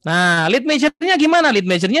 Nah, lead measure-nya gimana? Lead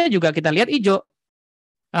measure-nya juga kita lihat hijau.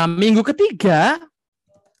 Nah, minggu ketiga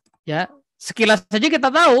ya, sekilas saja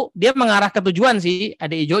kita tahu dia mengarah ke tujuan sih,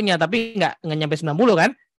 ada hijaunya tapi nggak nyampe 90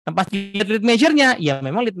 kan. Pas lihat lead measure-nya, ya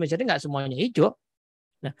memang lead measure-nya nggak semuanya hijau.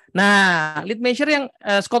 Nah, lead measure yang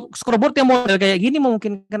scoreboard yang model kayak gini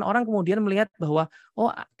memungkinkan orang kemudian melihat bahwa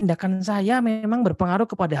oh, tindakan saya memang berpengaruh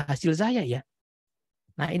kepada hasil saya ya.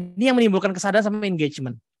 Nah, ini yang menimbulkan kesadaran sama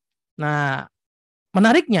engagement. Nah,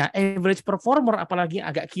 menariknya average performer apalagi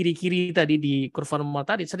agak kiri-kiri tadi di performer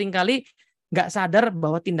tadi seringkali nggak sadar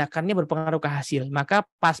bahwa tindakannya berpengaruh ke hasil. Maka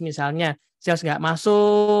pas misalnya sales nggak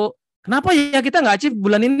masuk, kenapa ya kita nggak achieve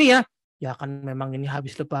bulan ini ya? Ya kan memang ini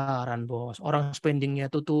habis lebaran bos, orang spendingnya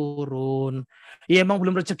tuh turun. Ya emang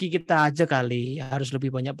belum rezeki kita aja kali, harus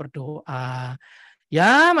lebih banyak berdoa.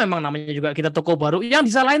 Ya memang namanya juga kita toko baru, yang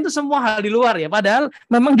disalahin tuh semua hal di luar ya. Padahal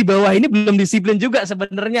memang di bawah ini belum disiplin juga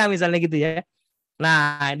sebenarnya misalnya gitu ya.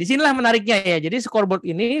 Nah, disinilah menariknya ya. Jadi scoreboard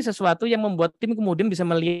ini sesuatu yang membuat tim kemudian bisa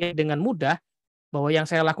melihat dengan mudah bahwa yang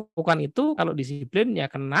saya lakukan itu kalau disiplin ya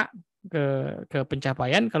kena ke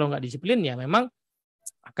pencapaian, kalau nggak disiplin ya memang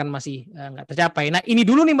akan masih nggak tercapai. Nah, ini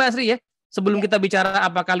dulu nih Mbak Sri ya. Sebelum kita bicara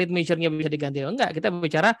apakah lead measure-nya bisa diganti atau enggak, kita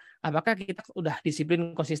bicara apakah kita udah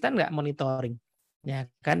disiplin konsisten nggak monitoring. Ya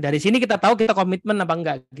kan dari sini kita tahu kita komitmen apa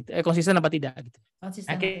enggak gitu. Konsisten apa tidak gitu.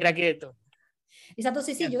 Konsisten. Kira-kira itu. Di satu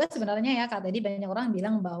sisi juga sebenarnya ya Kak, tadi banyak orang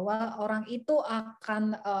bilang bahwa orang itu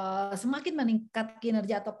akan semakin meningkat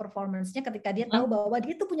kinerja atau performance-nya ketika dia tahu bahwa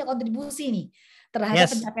dia tuh punya kontribusi nih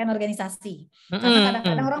terhadap pencapaian organisasi. Karena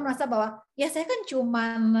kadang-kadang orang merasa bahwa ya saya kan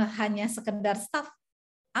cuman hanya sekedar staff,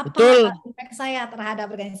 apa impact saya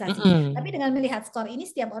terhadap organisasi. Tapi dengan melihat skor ini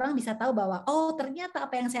setiap orang bisa tahu bahwa oh ternyata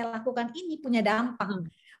apa yang saya lakukan ini punya dampak,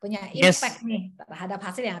 punya impact nih terhadap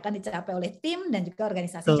hasil yang akan dicapai oleh tim dan juga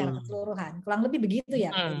organisasi secara keseluruhan. Kurang lebih begitu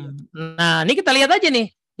ya. Nah, ini kita lihat aja nih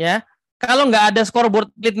ya. Kalau nggak ada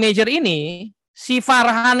scoreboard lead measure ini, si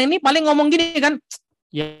Farhan ini paling ngomong gini kan,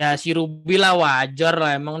 ya si Ruby lah wajar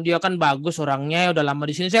lah, emang dia kan bagus orangnya, udah lama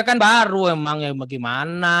di sini, saya kan baru emang ya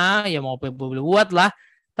bagaimana, ya mau buat lah.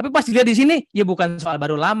 Tapi pas dilihat di sini, ya bukan soal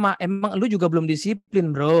baru lama, emang lu juga belum disiplin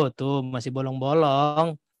bro, tuh masih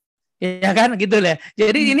bolong-bolong. Ya kan gitu lah.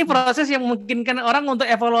 Jadi ini proses yang memungkinkan orang untuk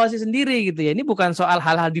evaluasi sendiri gitu ya. Ini bukan soal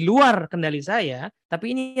hal-hal di luar kendali saya,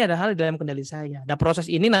 tapi ini ada hal di dalam kendali saya. Nah, proses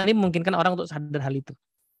ini nanti memungkinkan orang untuk sadar hal itu.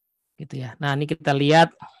 Gitu ya. Nah, ini kita lihat.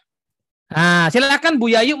 Nah, silakan Bu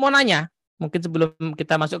Yayu mau nanya. Mungkin sebelum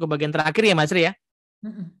kita masuk ke bagian terakhir ya Mas Ri ya.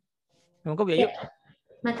 Monggo Bu Yayu. Ya.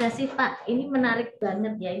 Makasih Pak. Ini menarik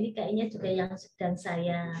banget ya. Ini kayaknya juga yang sedang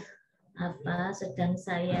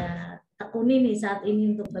saya tekuni nih saat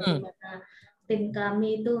ini untuk bagaimana tim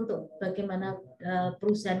kami itu untuk bagaimana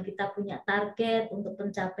perusahaan kita punya target untuk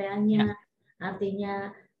pencapaiannya.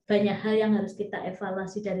 Artinya banyak hal yang harus kita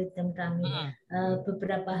evaluasi dari tim kami.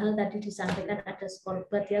 Beberapa hal tadi disampaikan ada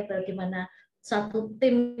scoreboard ya, bagaimana satu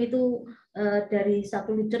tim itu dari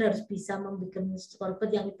satu leader harus bisa membuat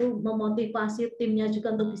scoreboard yang itu memotivasi timnya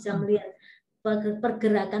juga untuk bisa melihat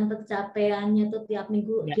pergerakan pencapaiannya tuh tiap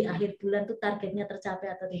minggu di akhir bulan tuh targetnya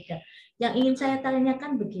tercapai atau tidak. Yang ingin saya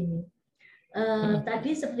tanyakan begini,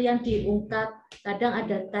 tadi seperti yang diungkap, kadang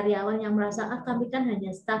ada karyawan yang merasa kami kan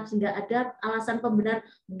hanya staff, sehingga ada alasan pembenar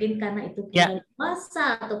mungkin karena itu bulan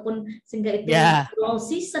puasa ataupun sehingga itu low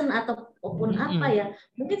season ataupun apa ya.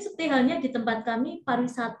 Mungkin seperti halnya di tempat kami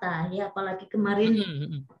pariwisata ya, apalagi kemarin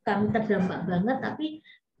kami terdampak banget, tapi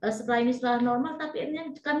setelah normal, tapi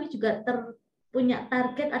kami juga punya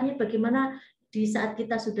target, artinya bagaimana di saat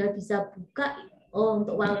kita sudah bisa buka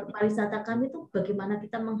untuk pariwisata kami itu bagaimana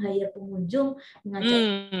kita meng-hire pengunjung,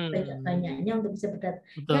 mengajak banyak-banyaknya untuk bisa berdatang.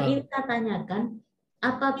 Yang ingin saya tanyakan,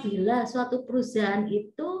 apabila suatu perusahaan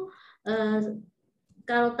itu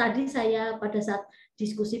kalau tadi saya pada saat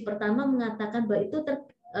diskusi pertama mengatakan bahwa itu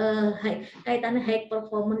kaitannya high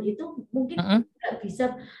performance itu mungkin tidak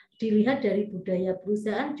bisa dilihat dari budaya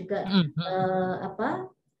perusahaan juga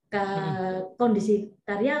kondisi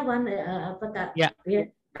karyawan ya.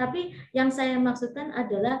 Tapi yang saya maksudkan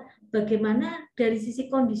adalah bagaimana dari sisi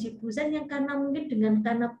kondisi perusahaan yang karena mungkin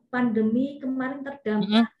karena pandemi kemarin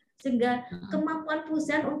terdampak sehingga kemampuan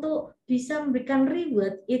perusahaan untuk bisa memberikan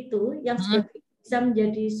reward itu yang bisa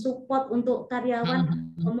menjadi support untuk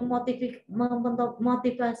karyawan,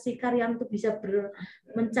 memotivasi karyawan untuk bisa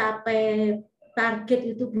mencapai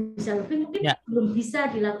target itu bisa lebih, mungkin belum bisa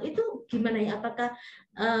dilakukan. Itu gimana ya? Apakah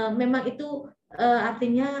memang itu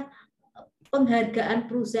artinya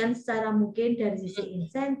penghargaan perusahaan secara mungkin dari sisi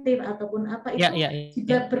insentif ataupun apa itu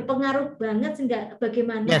juga berpengaruh banget, sehingga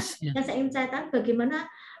bagaimana yang saya ingin catat, bagaimana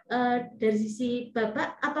dari sisi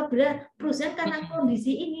Bapak apabila perusahaan karena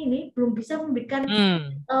kondisi ini nih belum bisa memberikan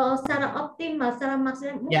secara optimal, secara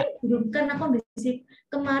maksimal, mungkin belum, karena kondisi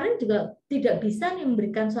kemarin juga tidak bisa nih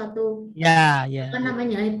memberikan suatu apa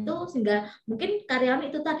namanya itu, sehingga mungkin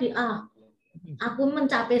karyawan itu tadi aku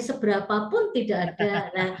mencapai seberapa pun tidak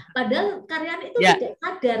ada. Nah, padahal karyawan itu tidak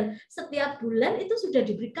sadar setiap bulan itu sudah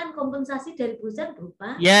diberikan kompensasi dari perusahaan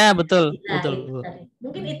berupa. Ya, betul, betul.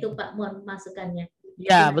 Mungkin itu Pak, mohon masukannya.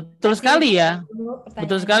 Ya, betul sekali ya.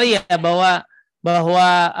 Betul sekali ya bahwa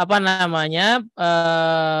apa namanya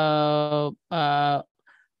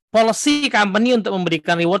policy company untuk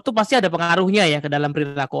memberikan reward tuh pasti ada pengaruhnya ya ke dalam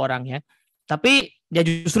perilaku orang ya. Tapi ya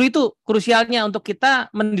justru itu krusialnya untuk kita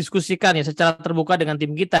mendiskusikan ya secara terbuka dengan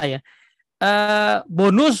tim kita ya.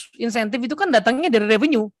 Bonus insentif itu kan datangnya dari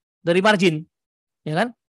revenue, dari margin, ya kan?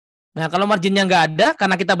 Nah kalau marginnya nggak ada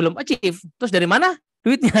karena kita belum achieve, terus dari mana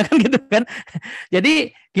duitnya kan gitu kan? Jadi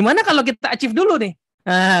gimana kalau kita achieve dulu nih?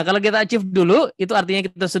 Nah kalau kita achieve dulu itu artinya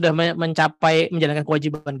kita sudah mencapai menjalankan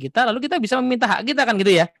kewajiban kita, lalu kita bisa meminta hak kita kan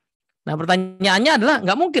gitu ya. Nah pertanyaannya adalah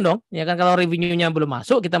nggak mungkin dong ya kan, kalau revenue-nya belum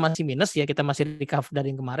masuk, kita masih minus ya, kita masih recover dari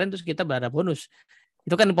yang kemarin, terus kita berharap bonus,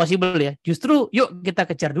 itu kan impossible ya. Justru yuk kita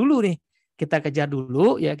kejar dulu nih, kita kejar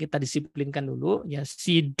dulu ya, kita disiplinkan dulu ya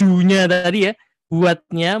si do-nya tadi ya,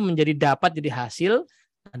 buatnya menjadi dapat jadi hasil.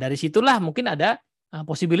 Nah, dari situlah mungkin ada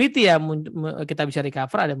possibility ya kita bisa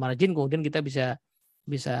recover, ada margin, kemudian kita bisa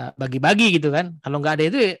bagi-bagi gitu kan. Kalau nggak ada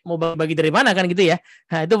itu mau bagi dari mana kan gitu ya.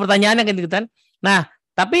 Nah itu pertanyaannya kan gitu kan. Nah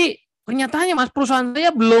tapi kenyataannya Mas, perusahaan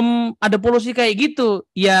saya belum ada policy kayak gitu.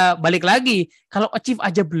 Ya balik lagi, kalau achieve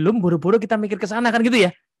aja belum, buru-buru kita mikir ke sana kan gitu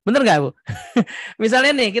ya. Bener nggak Bu?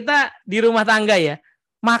 Misalnya nih kita di rumah tangga ya,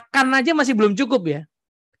 makan aja masih belum cukup ya.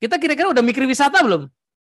 Kita kira-kira udah mikir wisata belum?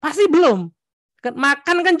 Pasti belum.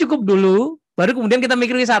 Makan kan cukup dulu, baru kemudian kita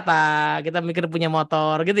mikir wisata, kita mikir punya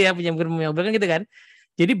motor gitu ya, punya mobil kan gitu kan.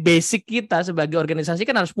 Jadi basic kita sebagai organisasi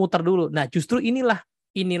kan harus muter dulu. Nah justru inilah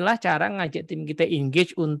cara ngajak tim kita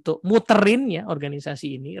engage untuk muterin ya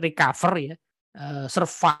organisasi ini, recover ya,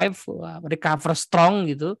 survive, recover strong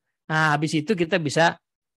gitu. Nah habis itu kita bisa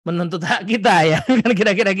menuntut hak kita ya, kan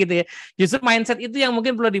kira-kira gitu ya. Justru mindset itu yang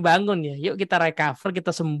mungkin perlu dibangun ya. Yuk kita recover,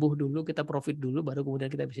 kita sembuh dulu, kita profit dulu, baru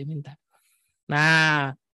kemudian kita bisa minta.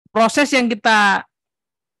 Nah proses yang kita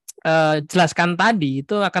jelaskan tadi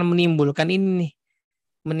itu akan menimbulkan ini nih,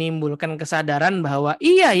 menimbulkan kesadaran bahwa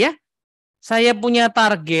iya ya, saya punya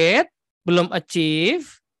target belum achieve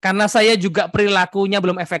karena saya juga perilakunya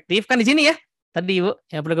belum efektif kan di sini ya tadi Bu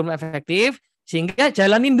ya, perilaku belum efektif, sehingga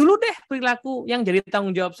jalanin dulu deh perilaku yang jadi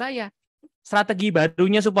tanggung jawab saya. Strategi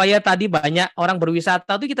barunya supaya tadi banyak orang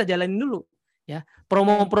berwisata itu kita jalanin dulu ya,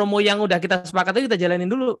 promo-promo yang udah kita sepakati kita jalanin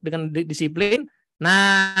dulu dengan disiplin.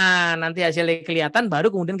 Nah nanti hasilnya kelihatan,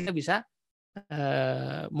 baru kemudian kita bisa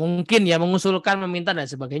mungkin ya mengusulkan, meminta dan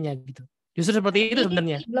sebagainya gitu. Justru seperti itu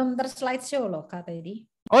sebenarnya. Belum terslide show loh Kak Teddy.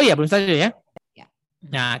 Oh iya belum slide show ya.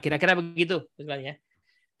 Nah kira-kira begitu sebenarnya.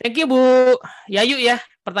 Thank you Bu Yayu ya.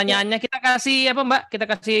 Pertanyaannya kita kasih apa Mbak? Kita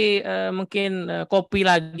kasih mungkin kopi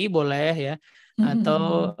lagi boleh ya.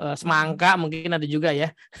 Atau semangka mungkin ada juga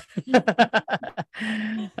ya.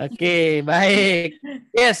 Oke, baik.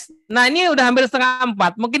 Yes. Nah ini udah hampir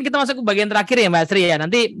 3:30. Mungkin kita masuk ke bagian terakhir ya Mbak Sri ya.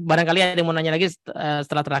 Nanti barangkali ada yang mau nanya lagi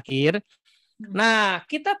setelah terakhir. Nah,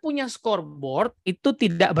 kita punya scoreboard itu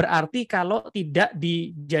tidak berarti kalau tidak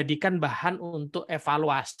dijadikan bahan untuk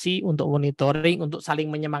evaluasi, untuk monitoring, untuk saling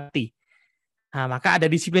menyemangati. Nah, maka ada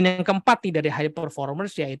disiplin yang keempat nih dari high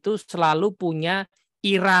performers, yaitu selalu punya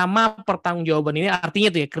irama pertanggungjawaban. Ini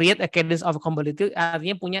artinya tuh ya, create a cadence of accountability,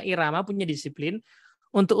 artinya punya irama, punya disiplin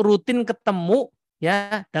untuk rutin ketemu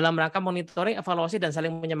ya dalam rangka monitoring, evaluasi dan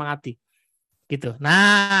saling menyemangati. Gitu.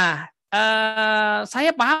 Nah,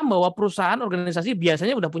 saya paham bahwa perusahaan organisasi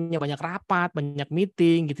biasanya udah punya banyak rapat, banyak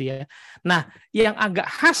meeting gitu ya. Nah, yang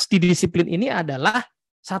agak khas di disiplin ini adalah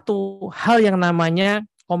satu hal yang namanya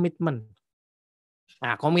komitmen.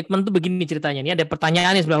 Nah, komitmen tuh begini ceritanya. Ini ada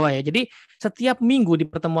pertanyaan di sebelah bawah ya. Jadi, setiap minggu di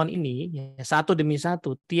pertemuan ini, ya, satu demi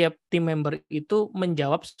satu, tiap tim member itu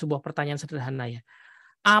menjawab sebuah pertanyaan sederhana ya.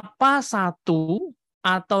 Apa satu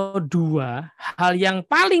atau dua hal yang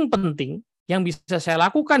paling penting yang bisa saya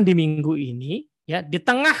lakukan di minggu ini ya di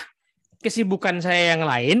tengah kesibukan saya yang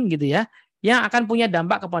lain gitu ya, yang akan punya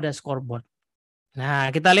dampak kepada scoreboard.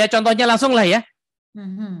 Nah, kita lihat contohnya langsung lah ya.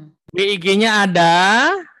 BIG-nya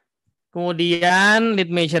ada, kemudian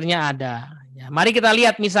lead measure-nya ada. Ya, mari kita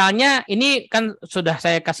lihat misalnya ini kan sudah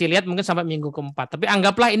saya kasih lihat mungkin sampai minggu keempat, tapi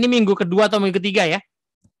anggaplah ini minggu kedua atau minggu ketiga ya.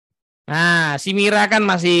 Nah, si Mira kan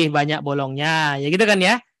masih banyak bolongnya, ya gitu kan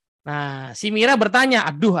ya. Nah, si Mira bertanya,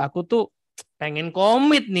 aduh aku tuh pengen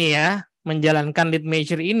komit nih ya, menjalankan lead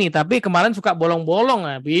measure ini, tapi kemarin suka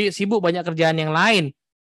bolong-bolong, sibuk banyak kerjaan yang lain.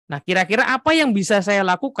 Nah, kira-kira apa yang bisa saya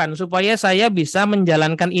lakukan supaya saya bisa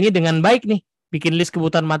menjalankan ini dengan baik nih, bikin list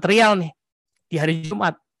kebutuhan material nih di hari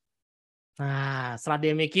Jumat. Nah, setelah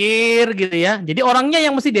dia mikir gitu ya, jadi orangnya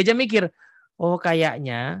yang mesti diajak mikir, oh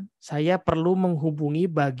kayaknya saya perlu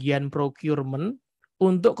menghubungi bagian procurement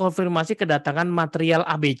untuk konfirmasi kedatangan material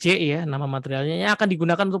ABC ya, nama materialnya yang akan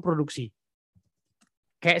digunakan untuk produksi.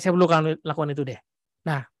 Kayak saya perlu lakukan itu deh.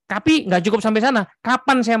 Nah, tapi nggak cukup sampai sana.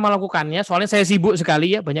 Kapan saya melakukannya? Soalnya saya sibuk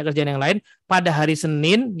sekali ya, banyak kerjaan yang lain. Pada hari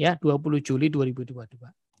Senin ya, 20 Juli 2022.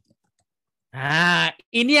 Nah,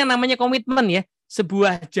 ini yang namanya komitmen ya.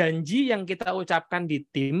 Sebuah janji yang kita ucapkan di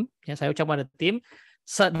tim, ya saya ucapkan di tim,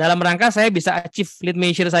 dalam rangka saya bisa achieve lead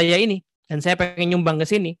measure saya ini. Dan saya pengen nyumbang ke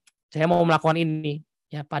sini. Saya mau melakukan ini.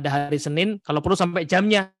 Ya, pada hari Senin, kalau perlu sampai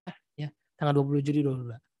jamnya. Ya, tanggal 20 Juli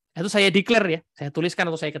 2022. Itu saya declare ya. Saya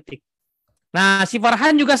tuliskan atau saya ketik. Nah, si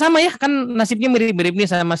Farhan juga sama ya, kan nasibnya mirip-mirip nih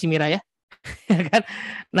sama si Mira ya. Kan?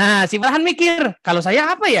 Nah, si Farhan mikir, kalau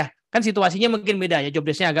saya apa ya? Kan situasinya mungkin beda ya, job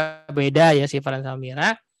desk-nya agak beda ya si Farhan sama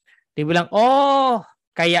Mira. Dia bilang, oh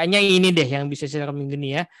kayaknya ini deh yang bisa saya lakukan minggu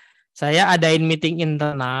ini ya. Saya adain meeting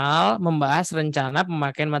internal, membahas rencana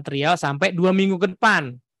pemakaian material sampai 2 minggu ke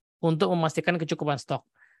depan untuk memastikan kecukupan stok.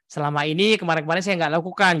 Selama ini kemarin-kemarin saya nggak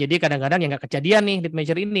lakukan, jadi kadang-kadang ya nggak kejadian nih lead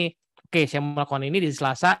measure ini. Oke, saya melakukan ini di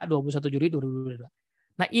Selasa 21 Juli 2022.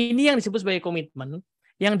 Nah, ini yang disebut sebagai komitmen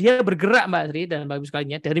yang dia bergerak Mbak Sri dan Mbak Ibu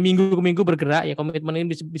sekalian, dari minggu ke minggu bergerak ya, komitmen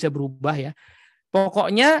ini bisa berubah ya.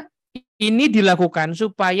 Pokoknya ini dilakukan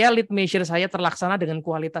supaya lead measure saya terlaksana dengan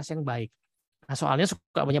kualitas yang baik. Nah, soalnya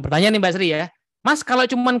suka banyak pertanyaan nih Mbak Sri ya. Mas, kalau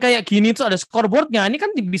cuman kayak gini tuh ada scoreboardnya, ini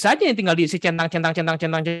kan bisa aja tinggal diisi centang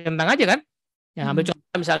aja kan? Ya, ambil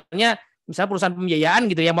contoh misalnya perusahaan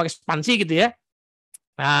pembiayaan gitu ya, mau ekspansi gitu ya.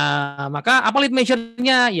 Nah, maka apa lead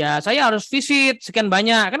measure-nya? Ya, saya harus visit sekian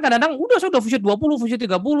banyak. Kan kadang-kadang sudah visit 20, visit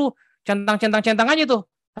 30, centang aja tuh.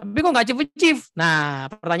 Tapi kok nggak achieve? Nah,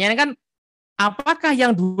 pertanyaannya kan, apakah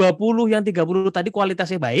yang 20, yang 30 tadi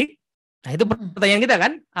kualitasnya baik? Nah, itu pertanyaan kita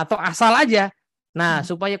kan? Atau asal aja? Nah,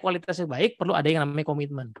 supaya kualitasnya baik, perlu ada yang namanya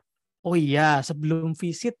komitmen. Oh iya, sebelum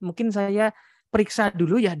visit mungkin saya periksa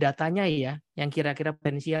dulu ya datanya ya, yang kira-kira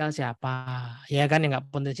potensial siapa, ya kan, yang nggak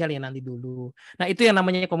potensial ya nanti dulu. Nah, itu yang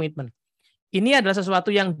namanya komitmen. Ini adalah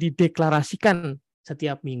sesuatu yang dideklarasikan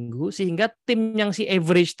setiap minggu, sehingga tim yang si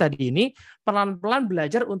average tadi ini pelan-pelan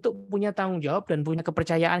belajar untuk punya tanggung jawab dan punya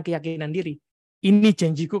kepercayaan, keyakinan diri. Ini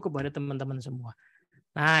janjiku kepada teman-teman semua.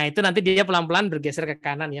 Nah, itu nanti dia pelan-pelan bergeser ke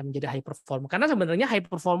kanan ya, menjadi high performer. Karena sebenarnya high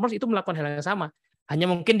performers itu melakukan hal yang sama. Hanya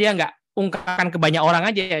mungkin dia nggak ungkapkan ke banyak orang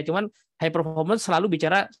aja ya, cuman high performance selalu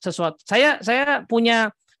bicara sesuatu. Saya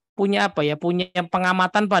punya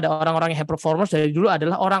pengamatan pada orang-orang yang high performance dari dulu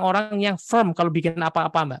adalah orang-orang yang firm kalau bikin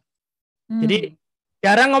apa-apa, Mbak. Jadi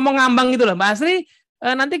jarang ngomong ngambang gitu loh, Mbak Asri.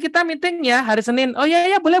 Nanti kita meeting ya hari Senin. Oh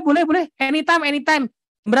ya boleh. Anytime.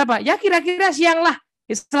 Berapa? Ya kira-kira siang lah.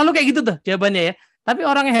 Selalu kayak gitu tuh jawabannya ya. Tapi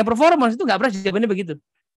orang yang high performance itu nggak pernah jawabannya begitu.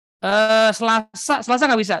 Selasa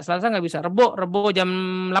nggak bisa. Rebo jam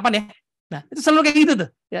 8 ya. Nah, itu selalu kayak gitu tuh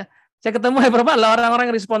ya. Saya ketemu adalah orang-orang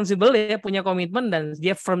yang responsible ya, punya komitmen dan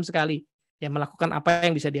dia firm sekali ya melakukan apa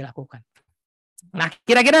yang bisa dia lakukan. Nah,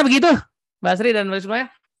 kira-kira begitu Mbak Sri dan Mbak Ismaya.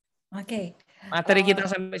 Oke. Materi kita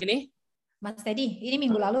sampai sini. Mas Teddy, ini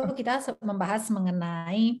minggu lalu kita membahas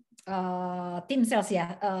mengenai tim sales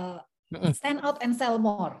ya. Stand out and sell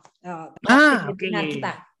more.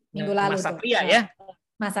 Kita minggu lalu Mas Satria ya.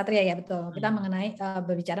 Mas Satria ya, betul. Kita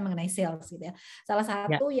berbicara mengenai sales gitu ya. Salah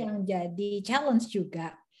satu yang jadi challenge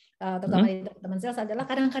juga terutama di teman sales adalah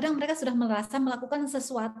kadang-kadang mereka sudah merasa melakukan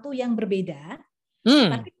sesuatu yang berbeda.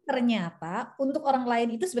 Tapi ternyata untuk orang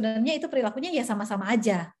lain itu sebenarnya itu perilakunya ya sama-sama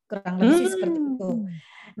aja, kurang lebih seperti itu.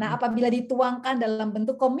 Nah, apabila dituangkan dalam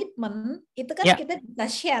bentuk komitmen, itu kan kita bisa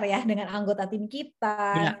share ya dengan anggota tim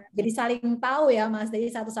kita. Jadi saling tahu ya Mas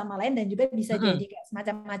dari satu sama lain dan juga bisa jadi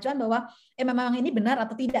semacam acuan bahwa memang ini benar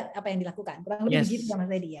atau tidak apa yang dilakukan. Kurang lebih begitu ya Mas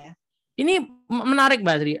Teddy ya. Ini menarik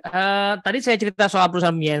Mbak Adri. Tadi saya cerita soal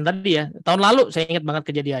perusahaan pembiayaan tadi ya. Tahun lalu saya ingat banget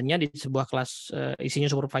kejadiannya di sebuah kelas isinya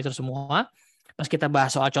supervisor semua. Pas kita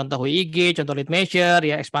bahas soal contoh WIG, contoh lead measure,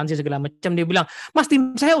 ya ekspansi segala macam, dia bilang, Mas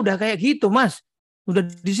tim saya udah kayak gitu Mas. Udah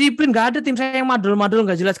disiplin, nggak ada tim saya yang madul-madul,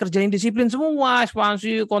 nggak jelas kerjain, disiplin semua,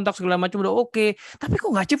 ekspansi, kontak segala macam udah oke. Tapi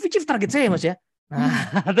kok nggak achieve target saya Mas ya?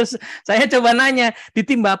 Nah, terus saya coba nanya, di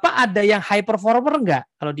tim Bapak ada yang high performer nggak?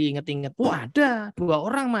 Kalau diinget-inget, wah ada 2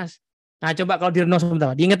 orang Mas. Nah coba kalau direnung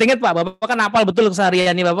sebentar, diinget-inget Pak, Bapak kan hafal betul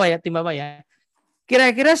kesehariannya Bapak ya, tim Bapak ya.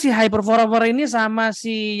 Kira-kira si high performer ini sama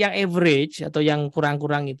si yang average atau yang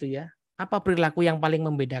kurang-kurang itu ya, apa perilaku yang paling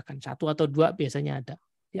membedakan? 1 atau 2 biasanya ada.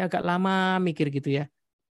 Dia agak lama mikir gitu ya.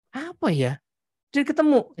 Apa ya? Jadi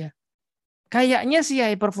ketemu ya. Kayaknya si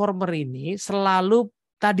high performer ini selalu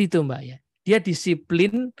tadi tuh Mbak ya. Dia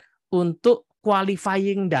disiplin untuk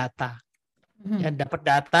qualifying data. Ya, dapat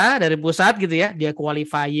data dari pusat gitu ya. Dia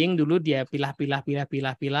qualifying dulu, dia pilah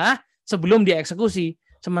sebelum dia eksekusi.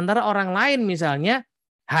 Sementara orang lain misalnya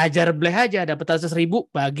hajar bleh aja, dapat 100.000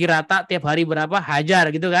 bagi rata tiap hari berapa, hajar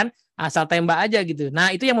gitu kan. Asal tembak aja gitu. Nah,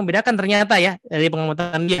 itu yang membedakan ternyata ya dari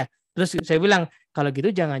pengamatan dia. Terus saya bilang, kalau gitu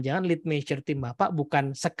jangan-jangan lead measure tim Bapak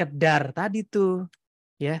bukan sekedar tadi tuh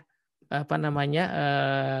ya,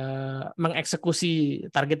 mengeksekusi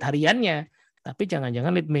target hariannya, tapi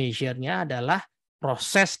jangan-jangan lead measure-nya adalah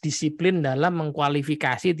proses disiplin dalam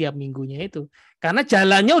mengkualifikasi tiap minggunya itu. Karena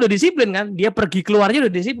jalannya udah disiplin kan, dia pergi keluarnya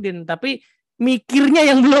udah disiplin, tapi mikirnya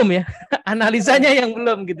yang belum ya, analisanya yang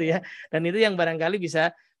belum gitu ya. Dan itu yang barangkali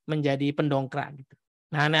bisa menjadi pendongkrak gitu.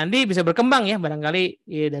 Nah, nanti bisa berkembang ya, barangkali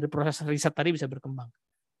ya, dari proses riset tadi bisa berkembang.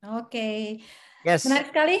 Oke. Yes. Menarik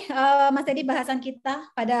sekali Mas Teddy bahasan kita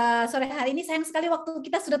pada sore hari ini. Sayang sekali waktu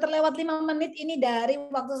kita sudah terlewat 5 menit ini dari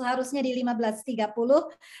waktu seharusnya di 15.30.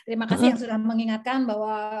 Terima kasih yang sudah mengingatkan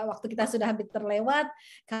bahwa waktu kita sudah hampir terlewat.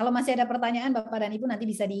 Kalau masih ada pertanyaan Bapak dan Ibu nanti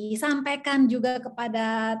bisa disampaikan juga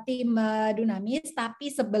kepada tim Dunamis. Tapi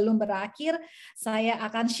sebelum berakhir saya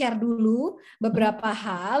akan share dulu beberapa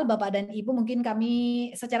hal Bapak dan Ibu. Mungkin kami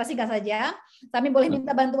secara singkat saja, kami boleh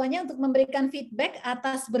minta bantuannya untuk memberikan feedback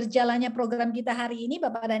atas berjalannya program kita hari ini.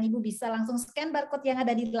 Bapak dan Ibu bisa langsung scan barcode yang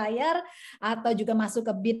ada di layar atau juga masuk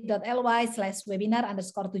ke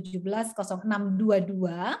bit.ly/webinar_170622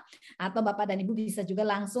 atau Bapak dan Ibu bisa juga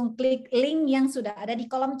langsung klik link yang sudah ada di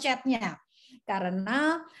kolom chatnya.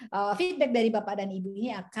 Karena feedback dari Bapak dan Ibu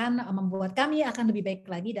ini akan membuat kami akan lebih baik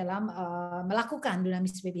lagi dalam melakukan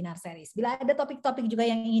Dunamis Webinar Series. Bila ada topik-topik juga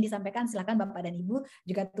yang ingin disampaikan, silakan Bapak dan Ibu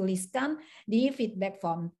juga tuliskan di feedback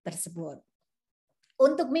form tersebut.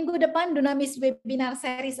 Untuk minggu depan Dunamis Webinar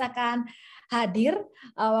Series akan hadir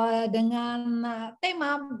dengan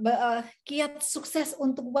tema kiat sukses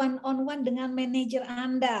untuk one-on-one dengan manajer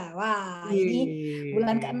Anda. Wah, ini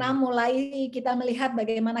bulan ke-6 mulai kita melihat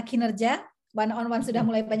bagaimana kinerja one-on-one sudah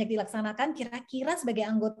mulai banyak dilaksanakan. Kira-kira sebagai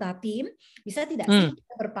anggota tim bisa tidak sih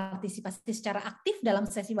berpartisipasi secara aktif dalam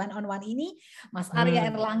sesi one-on-one ini? Mas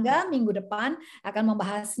Arya Erlangga minggu depan akan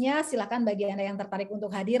membahasnya. Silakan bagi Anda yang tertarik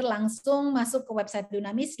untuk hadir langsung masuk ke website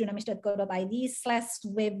Dunamis,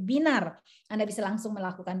 dunamis.co.id/webinar. Anda bisa langsung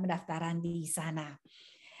melakukan pendaftaran di sana.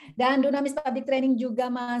 Dan Dunamis Public Training juga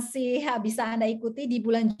masih bisa Anda ikuti di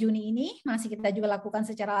bulan Juni ini. Masih kita juga lakukan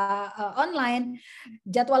secara online.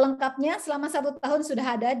 Jadwal lengkapnya selama 1 tahun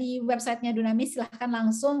sudah ada di websitenya Dunamis. Silahkan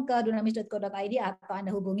langsung ke dunamis.co.id atau Anda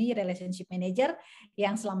hubungi Relationship Manager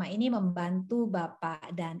yang selama ini membantu Bapak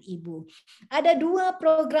dan Ibu. Ada 2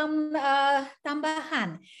 program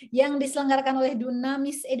tambahan yang diselenggarakan oleh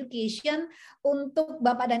Dunamis Education untuk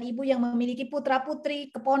Bapak dan Ibu yang memiliki putra-putri,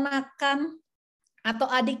 keponakan, atau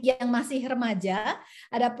adik yang masih remaja.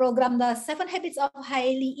 Ada program The 7 Habits of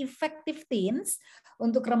Highly Effective Teens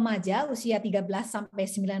untuk remaja usia 13 sampai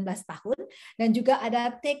 19 tahun dan juga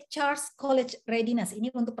ada Take Charge College Readiness,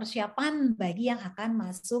 ini untuk persiapan bagi yang akan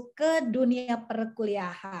masuk ke dunia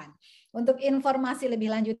perkuliahan. Untuk informasi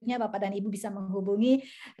lebih lanjutnya Bapak dan Ibu bisa menghubungi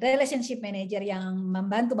Relationship Manager yang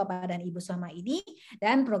membantu Bapak dan Ibu selama ini,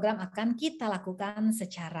 dan program akan kita lakukan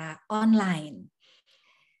secara online.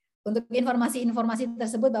 Untuk informasi-informasi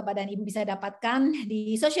tersebut Bapak dan Ibu bisa dapatkan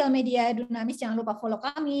di sosial media Dunamis. Jangan lupa follow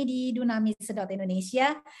kami di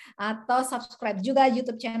dunamis.indonesia atau subscribe juga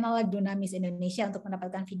YouTube channel Dunamis Indonesia untuk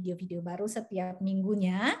mendapatkan video-video baru setiap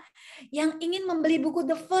minggunya. Yang ingin membeli buku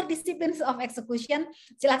The 4 Disciplines of Execution,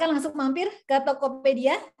 silakan langsung mampir ke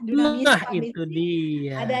Tokopedia Dunamis. Nah, itu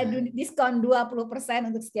dia. Ada diskon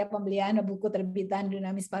 20% untuk setiap pembelian buku terbitan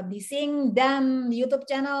Dunamis Publishing, dan YouTube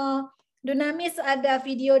channel Dunamis ada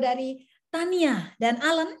video dari Tania dan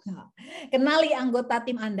Alan. Kenali anggota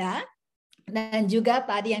tim Anda. Dan juga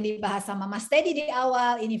tadi yang dibahas sama Mas Teddy di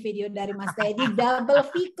awal, ini video dari Mas Teddy, double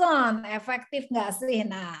Vicon, efektif nggak sih?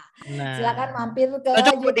 Nah, silakan mampir ke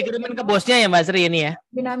YouTube. Dikirimin ke bosnya ya Mbak Sri ini ya?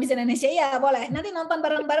 Dunamis Indonesia, ya boleh. Nanti nonton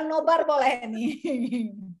bareng-bareng nobar boleh nih.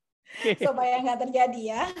 Supaya nggak terjadi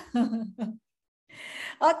ya.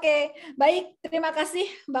 Oke, baik. Terima kasih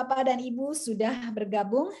Bapak dan Ibu sudah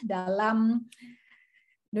bergabung dalam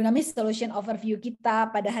Dunamis Solution Overview kita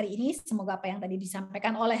pada hari ini. Semoga apa yang tadi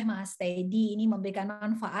disampaikan oleh Mas Teddy ini memberikan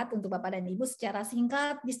manfaat untuk Bapak dan Ibu. Secara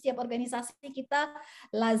singkat, di setiap organisasi kita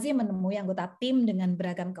lazim menemui anggota tim dengan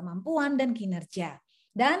beragam kemampuan dan kinerja.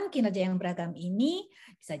 Dan kinerja yang beragam ini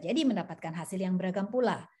bisa jadi mendapatkan hasil yang beragam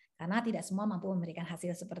pula. Karena tidak semua mampu memberikan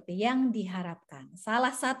hasil seperti yang diharapkan.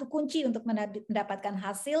 Salah satu kunci untuk mendapatkan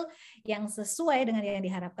hasil yang sesuai dengan yang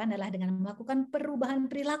diharapkan adalah dengan melakukan perubahan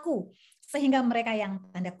perilaku. Sehingga mereka yang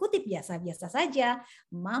tanda kutip biasa-biasa saja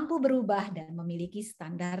mampu berubah dan memiliki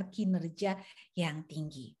standar kinerja yang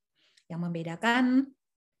tinggi. Yang membedakan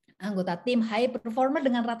anggota tim high performer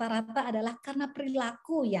dengan rata-rata adalah karena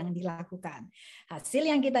perilaku yang dilakukan. Hasil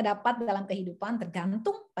yang kita dapat dalam kehidupan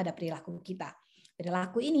tergantung pada perilaku kita.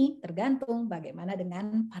 Perilaku ini tergantung bagaimana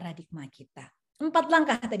dengan paradigma kita. 4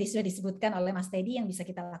 langkah tadi sudah disebutkan oleh Mas Teddy yang bisa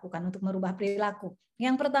kita lakukan untuk merubah perilaku.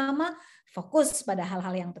 Yang pertama, fokus pada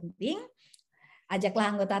hal-hal yang penting.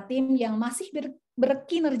 Ajaklah anggota tim yang masih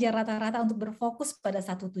berkinerja rata-rata untuk berfokus pada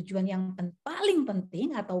satu tujuan yang paling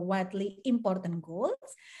penting atau widely important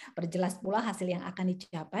goals. Perjelas pula hasil yang akan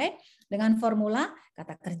dicapai dengan formula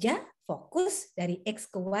kata kerja, fokus dari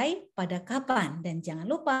X ke Y pada kapan, dan jangan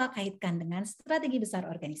lupa kaitkan dengan strategi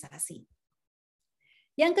besar organisasi.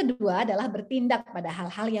 Yang kedua adalah bertindak pada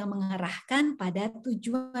hal-hal yang mengarahkan pada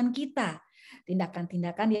tujuan kita.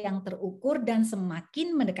 Tindakan-tindakan yang terukur dan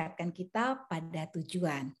semakin mendekatkan kita pada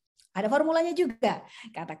tujuan. Ada formulanya juga,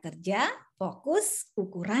 kata kerja, fokus,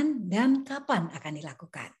 ukuran, dan kapan akan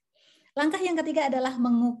dilakukan. Langkah yang ketiga adalah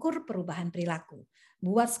mengukur perubahan perilaku.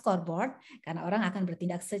 Buat scoreboard, karena orang akan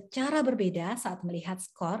bertindak secara berbeda saat melihat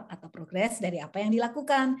skor atau progres dari apa yang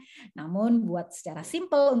dilakukan. Namun buat secara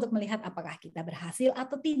simpel untuk melihat apakah kita berhasil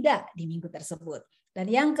atau tidak di minggu tersebut. Dan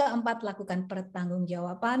yang keempat, lakukan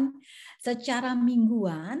pertanggungjawaban secara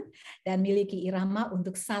mingguan dan miliki irama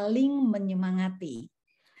untuk saling menyemangati.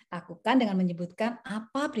 Lakukan dengan menyebutkan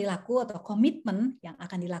apa perilaku atau komitmen yang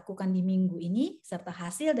akan dilakukan di minggu ini, serta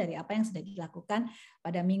hasil dari apa yang sudah dilakukan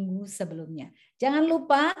pada minggu sebelumnya. Jangan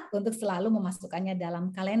lupa untuk selalu memasukkannya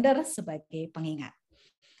dalam kalender sebagai pengingat.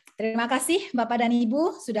 Terima kasih Bapak dan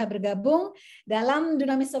Ibu sudah bergabung dalam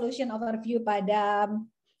Dunamis Solution Overview pada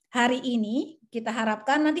hari ini. Kita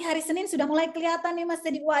harapkan nanti hari Senin sudah mulai kelihatan nih Mas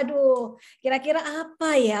Teddy. Waduh, kira-kira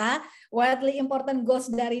apa ya widely important goals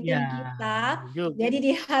dari tim kita. Jadi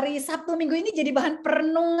di hari Sabtu Minggu ini jadi bahan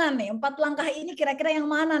perenungan nih. 4 langkah ini kira-kira yang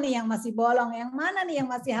mana nih yang masih bolong, yang mana nih yang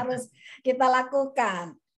masih harus kita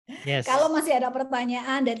lakukan. Yes. Kalau masih ada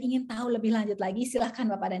pertanyaan dan ingin tahu lebih lanjut lagi, silahkan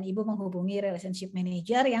Bapak dan Ibu menghubungi Relationship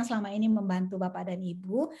Manager yang selama ini membantu Bapak dan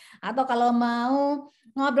Ibu. Atau kalau mau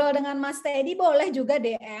ngobrol dengan Mas Teddy, boleh juga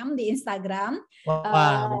DM di Instagram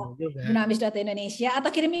dunamis.indonesia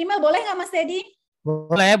atau kirim email, boleh nggak Mas Teddy?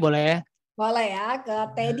 Boleh, boleh. Boleh ya, ke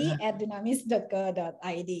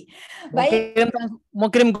teddy@dunamis.co.id. Baik. Mau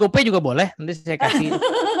kirim GoPay juga boleh, nanti saya kasih.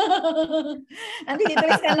 Nanti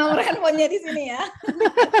dituliskan nomor handphonenya di sini ya.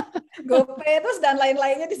 GoPay terus dan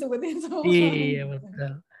lain-lainnya disebutin semua. Iya,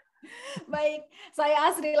 betul. Baik, saya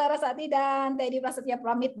Asri Larasati dan Teddy Prasetya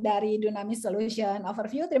pamit dari Dunamis Solution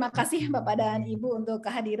Overview. Terima kasih Bapak dan Ibu untuk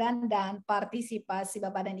kehadiran dan partisipasi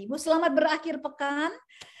Bapak dan Ibu. Selamat berakhir pekan.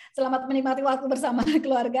 Selamat menikmati waktu bersama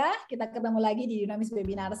keluarga. Kita ketemu lagi di Dunamis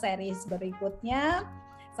Webinar Series berikutnya.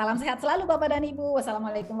 Salam sehat selalu Bapak dan Ibu.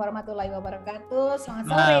 Wassalamualaikum warahmatullahi wabarakatuh.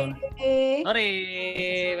 Selamat sore. Sore.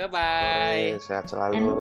 Bye-bye. Sehat selalu.